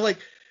ends. I'm like,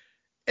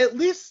 at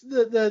least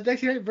the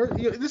 1990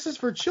 version, this is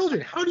for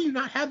children. How do you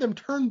not have them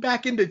turn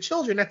back into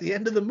children at the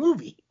end of the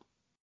movie?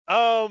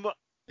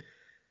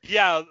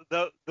 Yeah,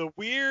 the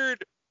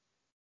weird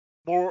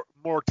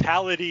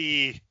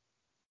mortality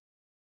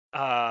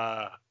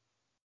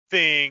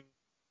thing,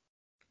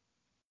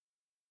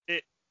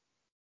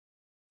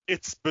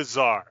 it's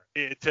bizarre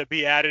to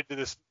be added to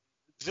this.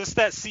 Just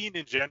that scene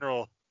in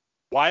general,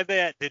 why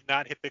that did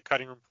not hit the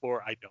cutting room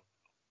floor, I don't know.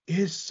 It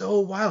is so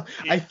wild.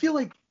 I feel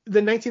like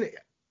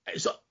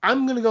so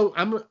I'm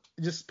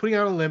just putting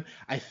out on a limb.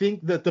 I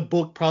think that the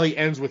book probably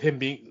ends with him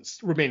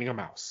remaining a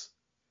mouse.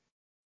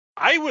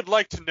 I would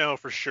like to know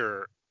for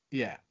sure.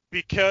 Yeah.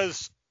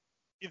 Because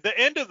the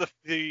end of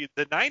the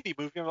 90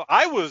 movie,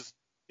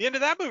 the end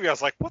of that movie, I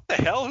was like, what the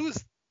hell?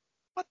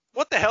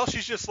 What the hell?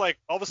 She's just like,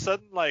 all of a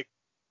sudden, like,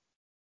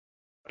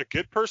 a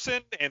good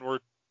person, and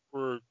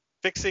we're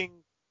fixing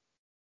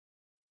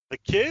the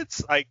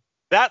kids? Like,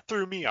 that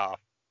threw me off.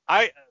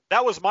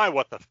 That was my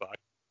what the fuck.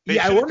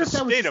 I wonder if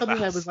that was something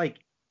that was like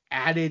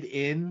added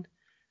in,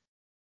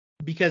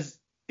 because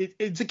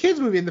it's a kids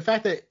movie, and the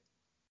fact that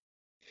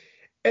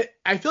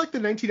I feel like the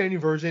 1990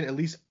 version at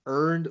least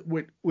earned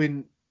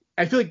when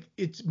I feel like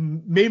it's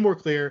made more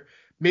clear.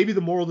 Maybe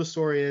the moral of the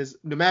story is,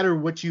 no matter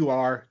what you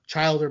are,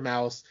 child or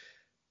mouse,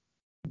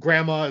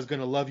 grandma is going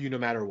to love you no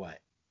matter what.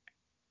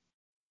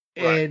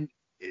 Right.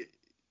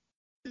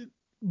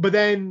 But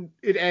then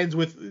it ends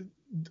with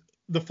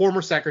the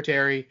former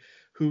secretary,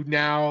 who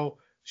now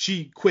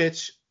she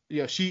quits.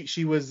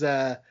 She was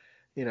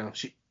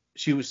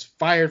she was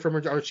fired from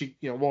her job.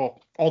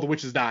 All the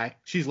witches die.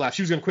 She's left.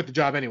 She was going to quit the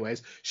job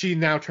anyways. She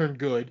now turned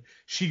good.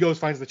 She goes,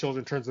 finds the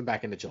children, turns them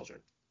back into children.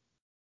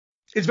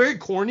 It's very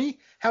corny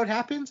how it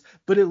happens,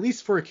 but at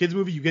least for a kids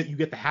movie, you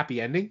get the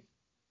happy ending.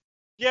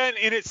 Yeah,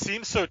 and it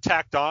seems so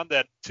tacked on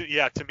that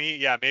to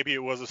me, maybe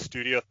it was a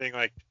studio thing.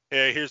 Like,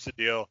 hey, here's the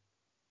deal.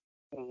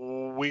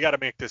 We got to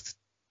make this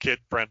kid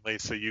friendly,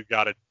 so you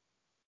got to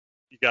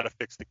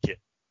fix the kid.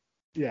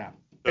 Yeah.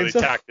 So they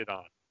tacked it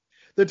on.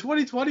 The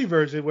 2020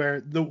 version,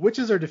 where the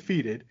witches are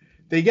defeated,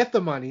 they get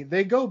the money,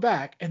 they go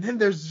back, and then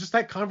there's just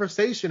that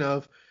conversation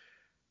of,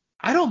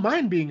 I don't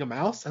mind being a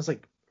mouse. I was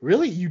like,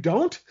 really? You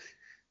don't?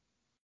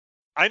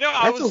 I know.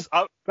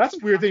 That's a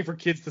weird thing for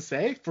kids to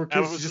say, for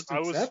kids to just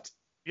accept.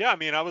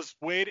 I was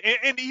waiting.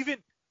 And even,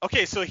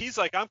 okay, so he's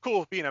like, I'm cool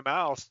with being a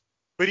mouse.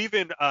 But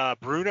even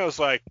Bruno's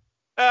like,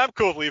 I'm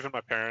cool with leaving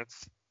my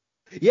parents.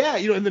 Yeah,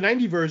 in the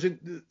 90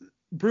 version,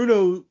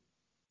 Bruno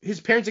his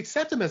parents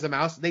accept him as a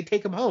mouse. They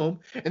take him home,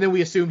 and then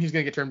we assume he's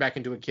going to get turned back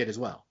into a kid as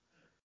well.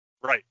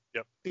 Right.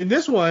 Yep. In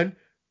this one,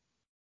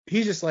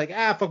 he's just like,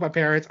 fuck my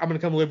parents. I'm going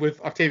to come live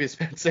with Octavia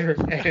Spencer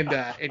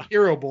and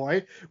Hero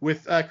Boy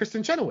with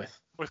Kristen Chenoweth.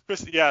 With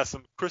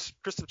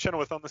Kristen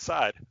Chenoweth on the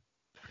side.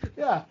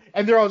 Yeah,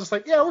 and they're all just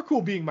like, yeah, we're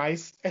cool being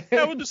mice.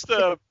 Yeah, we'll just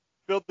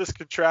build this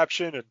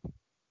contraption and,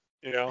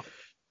 you know.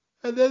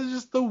 And then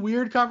just the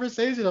weird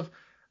conversation of,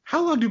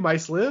 how long do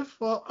mice live?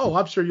 Well,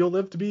 I'm sure you'll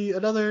live to be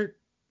another,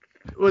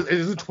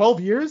 is it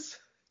 12 years?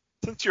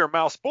 Since you're a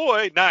mouse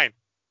boy, 9.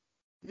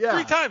 Yeah.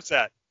 3 times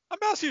that. A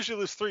mouse usually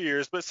lives 3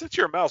 years, but since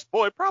you're a mouse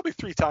boy, probably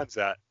 3 times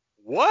that.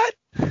 What?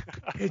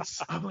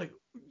 I'm like,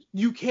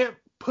 you can't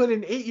put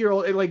an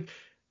 8-year-old in, like,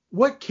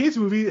 what kids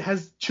movie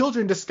has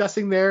children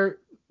discussing their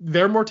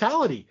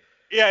mortality?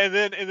 Yeah, and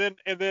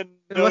then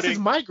unless it's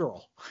My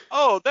Girl.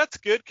 Oh, that's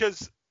good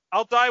because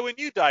I'll die when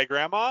you die,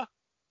 Grandma.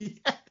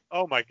 Yeah.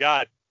 Oh my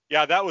God.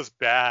 Yeah, that was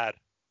bad.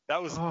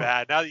 That was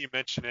bad. Now that you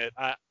mention it,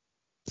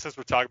 since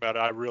we're talking about it,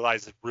 I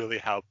realize really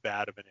how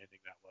bad of an ending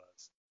that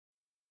was.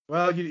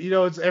 Well, you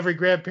know, it's every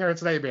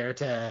grandparent's nightmare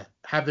to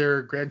have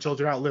their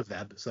grandchildren outlive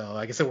them. So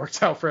I guess it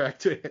works out for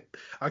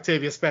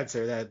Octavia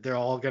Spencer that they're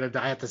all gonna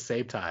die at the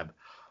same time.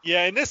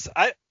 Yeah, and this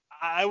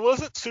I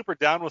wasn't super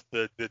down with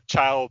the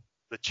child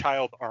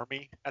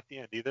army at the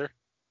end either.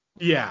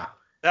 Yeah.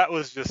 That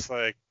was just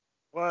like,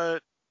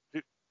 what?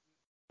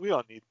 We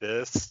don't need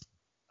this.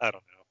 I don't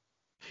know.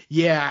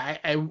 Yeah,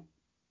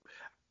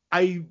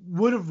 I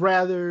would have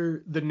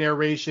rather the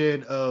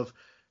narration of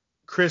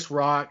Chris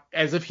Rock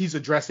as if he's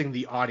addressing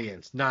the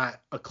audience,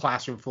 not a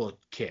classroom full of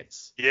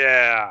kids.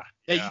 Yeah.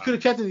 You could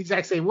have kept it the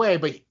exact same way,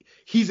 but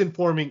he's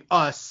informing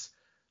us,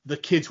 the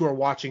kids who are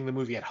watching the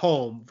movie at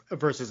home,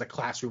 versus a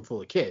classroom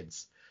full of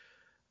kids.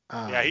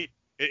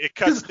 It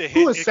cuts to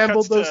who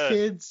assembled those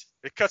kids.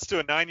 It cuts to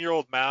a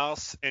 9-year-old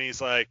mouse, and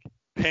he's like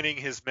penning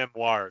his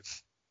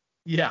memoirs.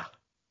 Yeah.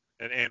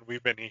 And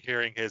we've been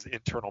hearing his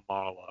internal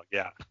monologue.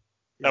 Yeah.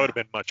 That would have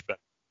been much better.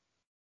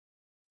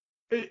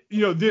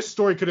 This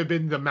story could have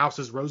been the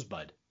mouse's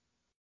rosebud.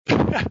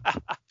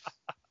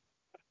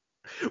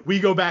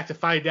 We go back to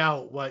find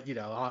out what,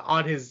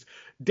 on his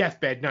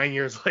deathbed 9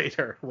 years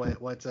later, what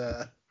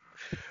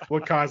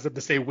caused him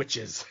to say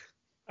witches.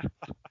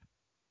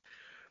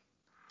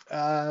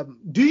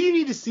 Do you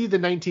need to see the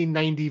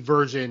 1990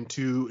 version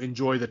to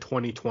enjoy the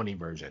 2020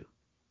 version?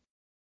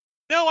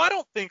 No, I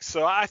don't think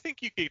so. I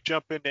think you could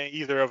jump into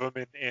either of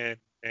them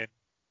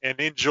and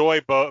enjoy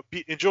both.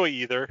 Enjoy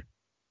either.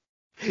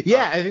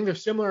 Yeah, I think they're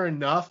similar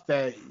enough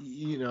that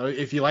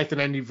if you like the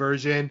 90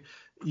 version,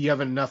 you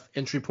have enough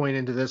entry point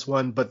into this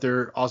one, but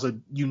they're also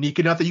unique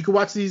enough that you can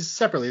watch these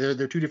separately.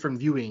 They're 2 different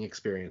viewing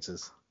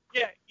experiences.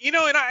 Yeah,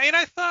 and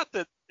I thought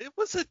that it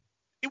was a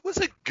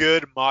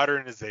good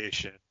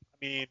modernization.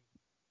 I mean,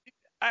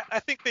 I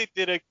think they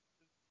did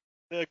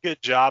a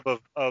good job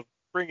of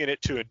bringing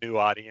it to a new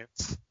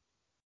audience.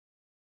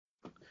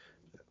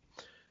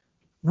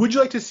 Would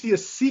you like to see a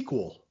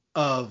sequel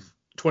of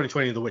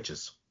 2020 The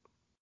Witches?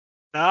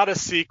 Not a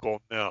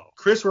sequel, no.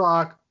 Chris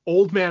Rock,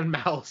 Old Man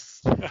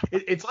Mouse.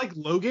 It's like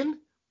Logan,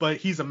 but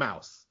he's a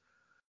mouse.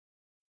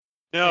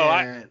 No,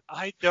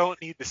 I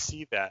don't need to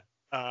see that.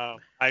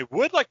 I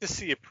would like to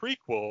see a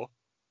prequel.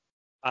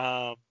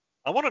 I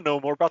want to know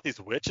more about these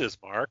witches,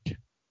 Mark.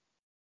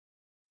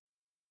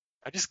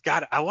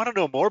 I want to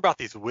know more about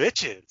these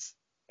witches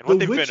and what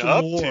they've been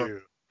up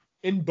to.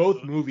 In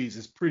both movies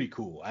is pretty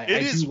cool.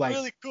 It is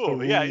really cool.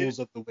 The rules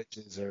of the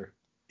witches are.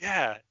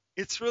 Yeah,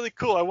 it's really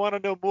cool. I want to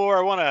know more.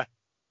 I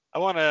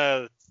want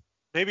to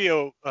maybe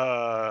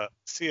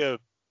see a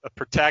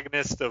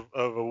protagonist of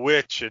a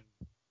witch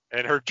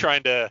and her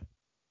trying to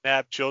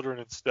nab children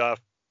and stuff.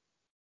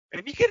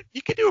 And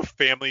you could do a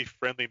family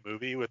friendly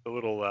movie with a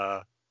little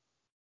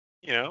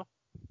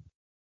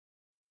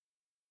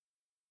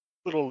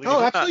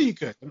absolutely you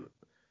could.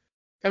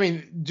 I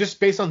mean, just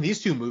based on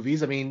these 2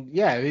 movies, I mean,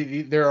 yeah,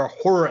 there are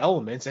horror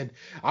elements, and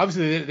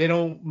obviously they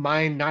don't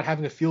mind not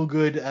having a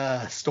feel-good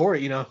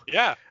story,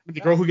 Yeah. The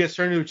girl who gets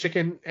turned into a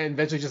chicken and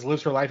eventually just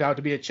lives her life out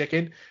to be a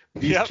chicken.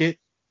 These kids,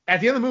 at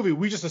the end of the movie,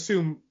 I just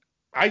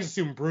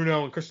assume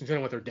Bruno and Kristen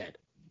Chenoweth are dead.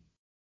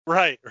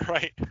 Right.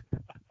 I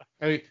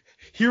mean,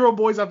 Hero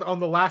Boy's on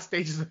the last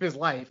stages of his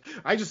life.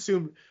 I just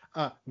assume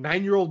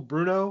 9-year-old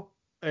Bruno,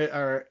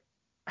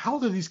 how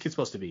old are these kids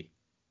supposed to be?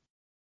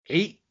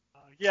 8?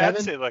 Yeah, 7?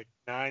 I'd say like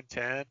 9,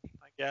 10, I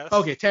guess.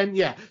 Okay, 10,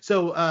 yeah.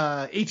 So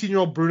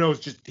 18-year-old Bruno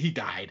he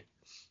died.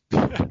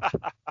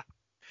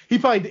 He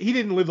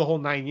didn't live the whole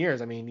 9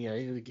 years. I mean,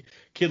 the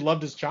kid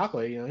loved his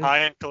chocolate.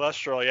 High in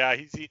cholesterol, yeah.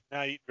 He's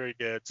eating very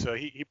good. So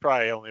he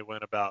probably only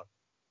went about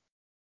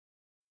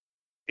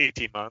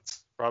 18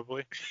 months,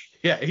 probably.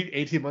 Yeah,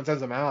 18 months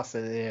as a mouse,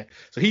 and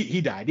so he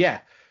died.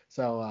 Yeah.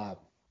 So.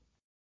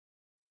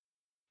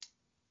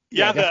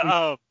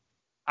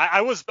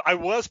 I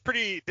was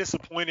pretty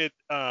disappointed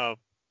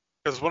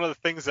because one of the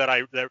things that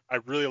I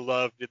really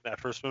loved in that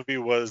first movie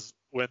was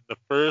when the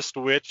first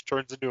witch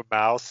turns into a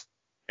mouse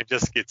and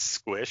just gets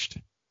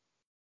squished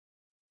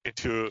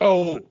into.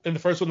 Oh, in the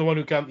first one, the one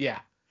who comes, yeah.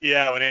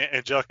 Yeah, when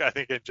Angelica, I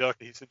think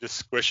Angelica, he said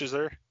just squishes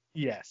her.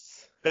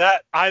 Yes.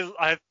 That I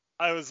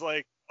was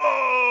like,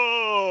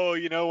 oh,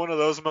 one of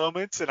those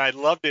moments, and I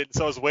loved it. And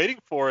so I was waiting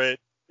for it.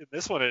 In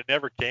this one, it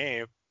never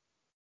came.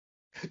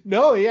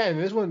 No, yeah, and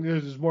this one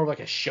there's more of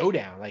like a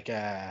showdown, like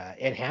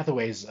Anne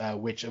Hathaway's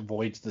witch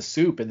avoids the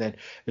soup, and then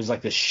there's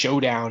like this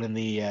showdown in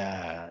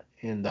the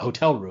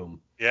hotel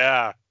room.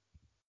 Yeah.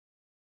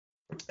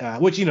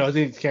 Which they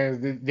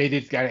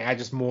did kind of add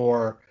just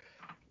more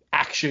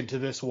action to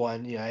this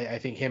one. I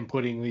think him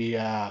putting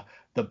the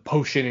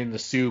potion in the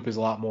soup is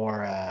a lot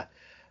more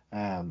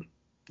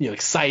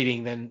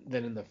exciting than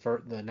in the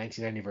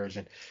 1990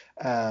 version.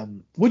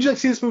 Would you like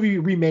to see this movie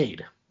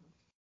remade?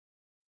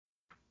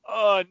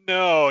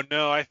 No,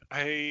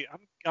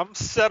 I'm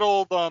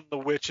settled on the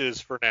witches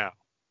for now.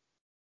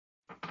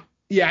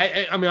 Yeah,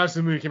 I mean,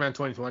 obviously the movie came out in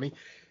 2020.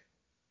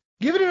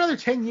 Give it another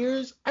 10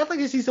 years. I'd like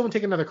to see someone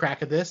take another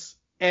crack at this.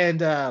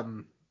 And,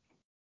 I'd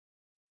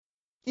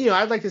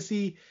like to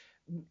see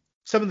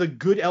some of the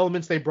good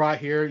elements they brought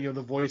here,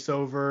 the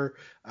voiceover,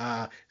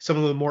 some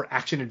of the more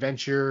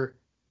action-adventure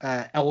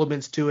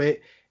elements to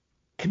it,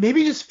 and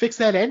maybe just fix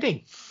that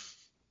ending.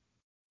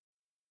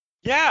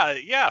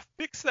 Yeah,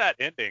 fix that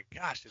ending.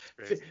 Gosh, it's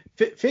crazy.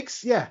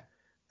 Fix, yeah.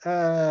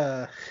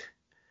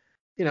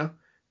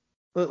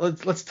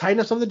 Let's tighten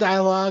up some of the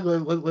dialogue.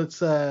 Let's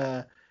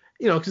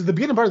because the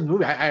beginning part of the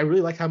movie, I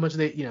really like how much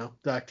they, the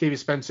Octavia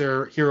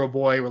Spencer hero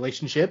boy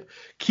relationship.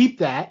 Keep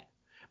that.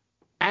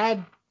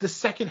 Add the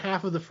second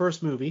half of the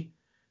first movie.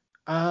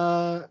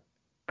 I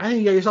think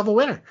you got yourself a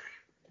winner.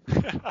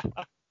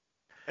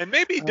 And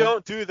maybe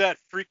don't do that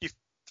freaky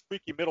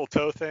middle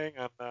toe thing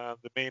on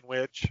the main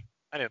witch.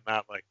 I did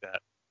not like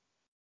that.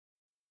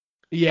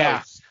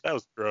 Yeah. That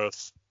was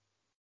gross.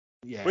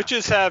 Yeah.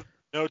 Witches have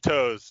no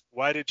toes.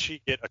 Why did she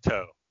get a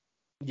toe?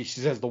 Yeah, she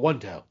says the one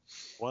toe.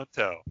 One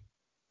toe.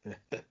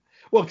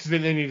 Well, because they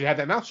need to have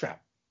that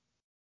mousetrap.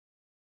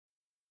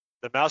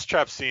 The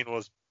mousetrap scene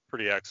was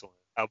pretty excellent.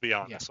 I'll be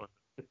honest.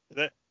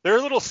 Yeah. Their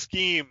little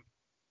scheme.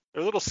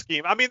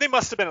 I mean, they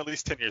must have been at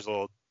least 10 years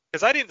old,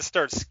 because I didn't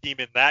start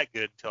scheming that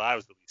good until I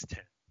was at least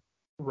 10.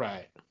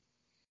 Right.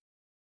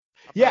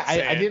 Yeah,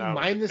 I didn't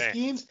mind the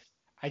schemes.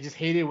 I just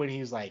hated when he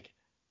was like,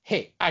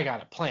 "Hey, I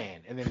got a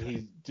plan," and then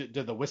he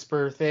did the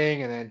whisper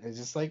thing, and then it's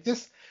just like,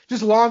 just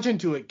launch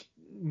into it,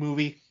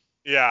 movie.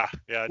 Yeah.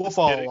 We'll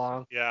follow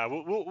along. Yeah,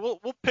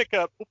 we'll pick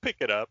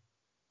it up.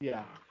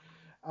 Yeah.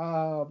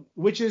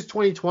 Which is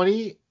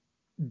 2020.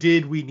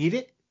 Did we need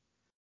it?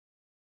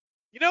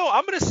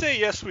 I'm gonna say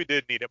yes, we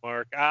did need it,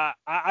 Mark.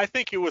 I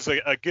think it was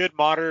a good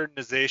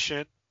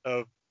modernization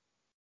of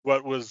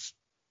what was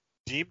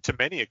deemed to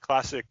many a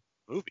classic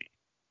movie.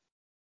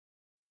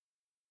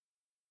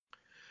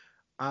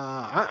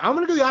 I'm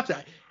gonna go the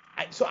opposite.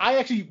 So I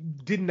actually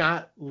did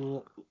not.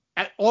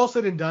 All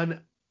said and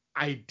done,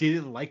 I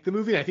didn't like the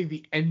movie. And I think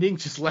the ending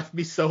just left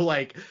me so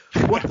like,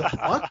 what the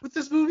fuck with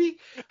this movie?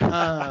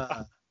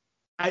 I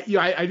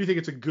do think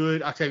it's a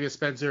good Octavia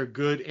Spencer,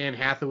 good Anne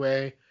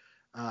Hathaway.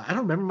 I don't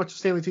remember much of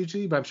Stanley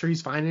Tucci, but I'm sure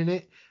he's fine in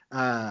it.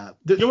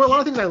 There were a lot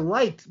of things I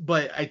liked,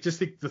 but I just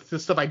think the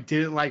stuff I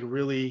didn't like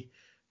really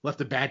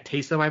left a bad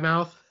taste in my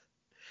mouth.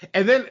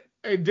 And then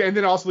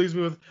it also leaves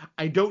me with,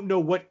 I don't know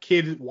what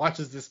kid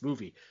watches this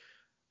movie.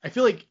 I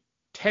feel like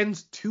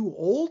 10's too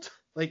old.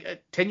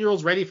 Like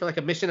 10-year-olds ready for like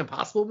a Mission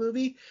Impossible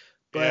movie.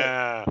 But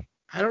yeah.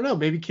 I don't know.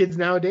 Maybe kids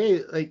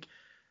nowadays, like,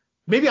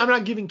 maybe I'm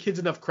not giving kids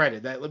enough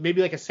credit. That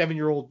maybe like a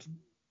 7-year-old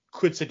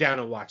could sit down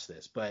and watch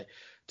this. But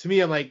to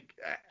me, I'm like,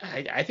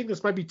 I think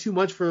this might be too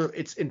much for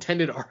its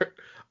intended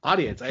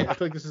audience. I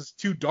feel like this is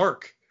too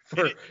dark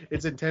for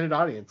its intended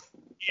audience.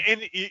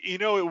 And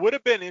it would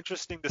have been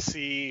interesting to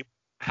see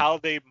how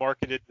they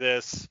marketed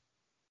this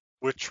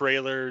with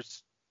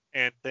trailers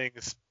and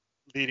things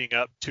leading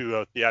up to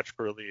a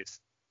theatrical release.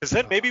 Because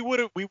then maybe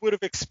we would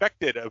have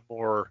expected a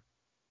more,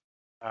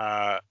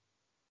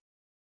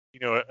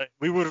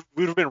 we would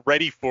have been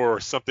ready for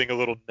something a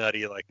little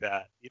nutty like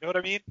that. You know what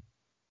I mean?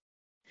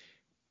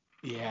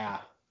 Yeah.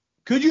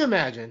 Could you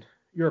imagine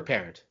you're a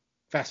parent,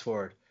 fast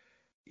forward,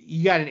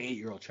 you got an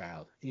 8-year-old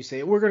child, and you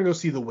say, we're going to go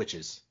see The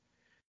Witches.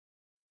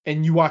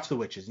 And you watch The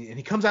Witches, and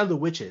he comes out of The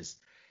Witches,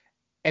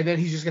 and then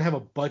he's just going to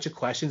have a bunch of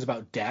questions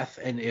about death,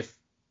 and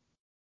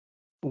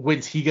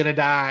when's he going to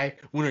die?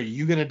 When are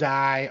you going to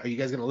die? Are you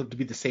guys going to live to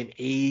be the same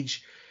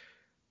age?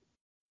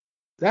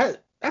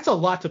 That's a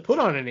lot to put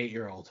on an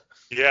 8-year-old.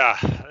 Yeah,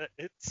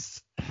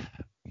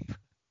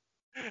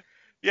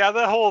 yeah,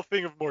 the whole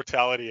thing of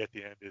mortality at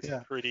the end is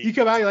pretty. You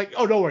come out, you're like,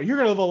 oh, don't worry, you're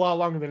going to live a lot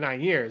longer than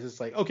 9 years. It's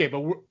like, okay,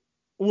 but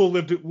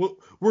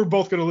we're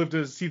both going to live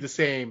to see the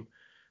same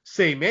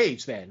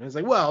age then. And it's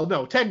like, well,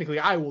 no, technically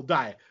I will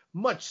die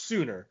much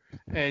sooner,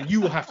 and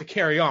you will have to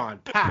carry on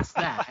past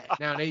that.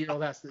 Now an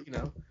 8-year-old has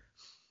to,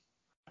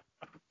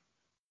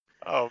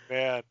 Oh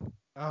man.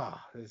 Oh,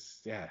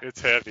 it's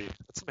heavy.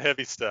 It's some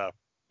heavy stuff.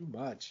 Too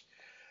much.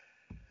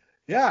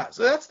 Yeah,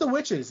 so that's The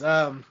Witches.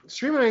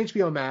 Streaming on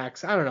HBO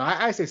Max. I don't know.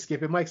 I say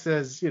skip it. Mike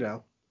says,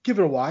 give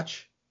it a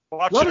watch.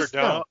 Watch it or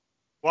don't.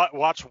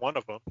 Watch one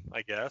of them,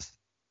 I guess.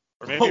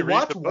 Or maybe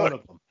read the book. One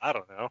of them. I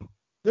don't know.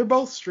 They're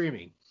both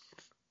streaming.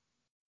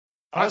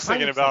 I was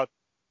thinking Pineapple- about.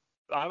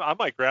 I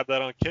might grab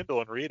that on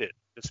Kindle and read it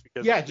just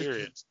because Yeah, I'm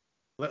curious. just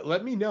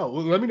let me know.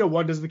 Let me know,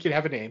 one, does the kid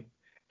have a name?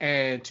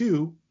 And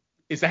two,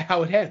 is that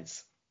how it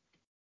ends?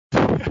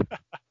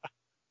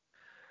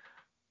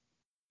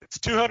 It's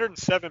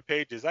 207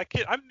 pages. I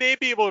may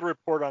be able to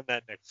report on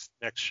that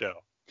next show.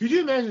 Could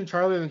you imagine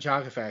Charlie and the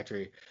Chocolate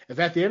Factory if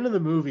at the end of the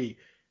movie,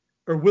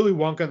 or Willy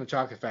Wonka and the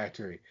Chocolate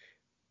Factory,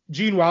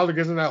 Gene Wilder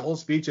gives him that whole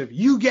speech of,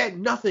 "You get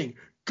nothing.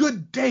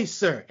 Good day,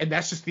 sir." And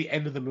that's just the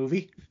end of the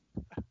movie.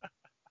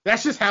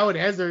 That's just how it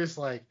ends. They're just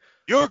like,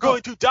 You're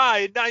going to die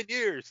in 9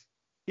 years.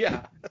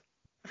 yeah.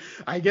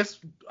 I guess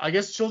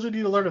children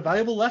need to learn a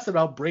valuable lesson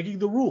about breaking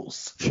the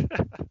rules.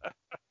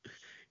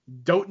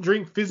 Don't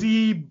drink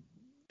fizzy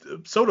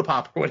soda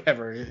pop or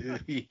whatever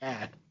he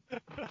had.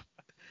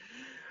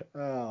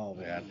 Oh,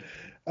 man.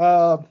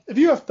 If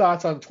you have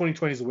thoughts on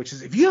 2020's The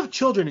Witches, if you have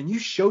children and you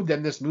showed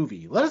them this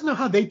movie, let us know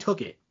how they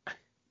took it.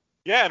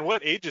 Yeah, and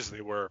what ages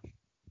they were.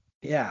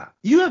 Yeah.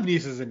 You have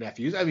nieces and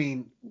nephews. I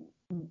mean,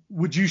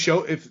 would you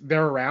show, if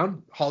they're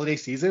around holiday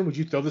season, would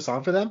you throw this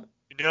on for them?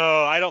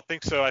 No, I don't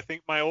think so. I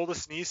think my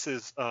oldest niece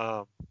is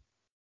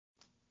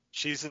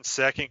she's in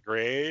 2nd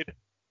grade.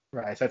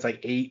 Right. So that's like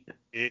 8.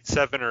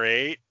 7 or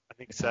 8. I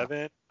think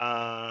 7.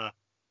 Yeah,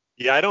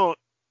 I don't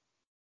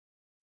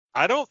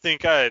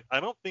think I'd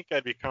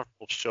be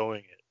comfortable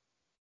showing it.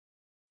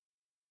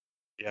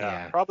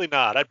 Yeah, probably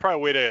not. I'd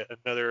probably wait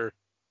another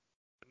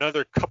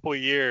couple of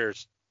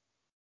years.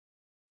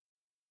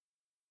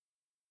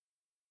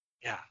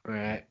 Yeah.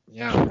 Right.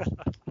 Yeah.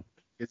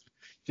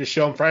 Just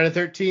show them Friday the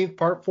 13th,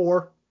 Part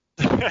 4.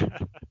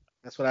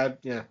 That's what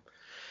yeah.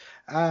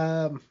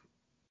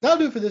 That'll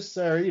do for this.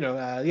 Yeah.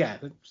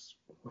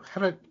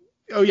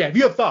 If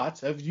you have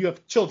thoughts, if you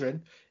have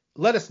children,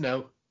 let us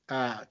know.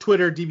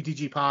 Twitter,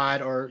 DBTG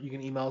Pod, or you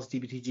can email us,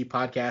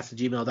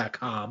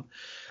 dbtgpodcast@gmail.com.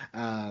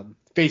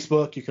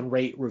 Facebook, you can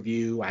rate,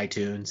 review,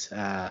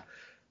 iTunes,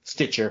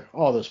 Stitcher,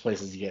 all those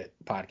places you get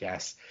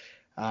podcasts.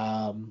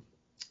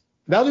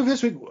 That'll do for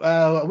this week.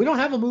 We don't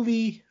have a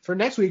movie for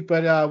next week,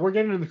 but we're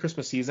getting into the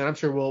Christmas season. I'm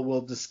sure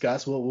we'll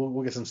discuss.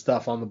 We'll get some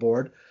stuff on the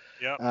board.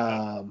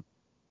 Yeah.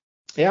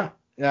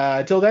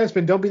 Until then, it's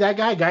been Don't Be That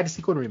Guy, Guide to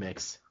Sequel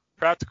Remakes.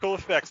 Practical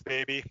effects,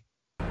 baby.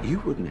 You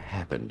wouldn't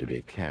happen to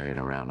be carrying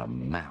around a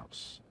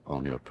mouse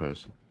on your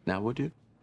person, now would you?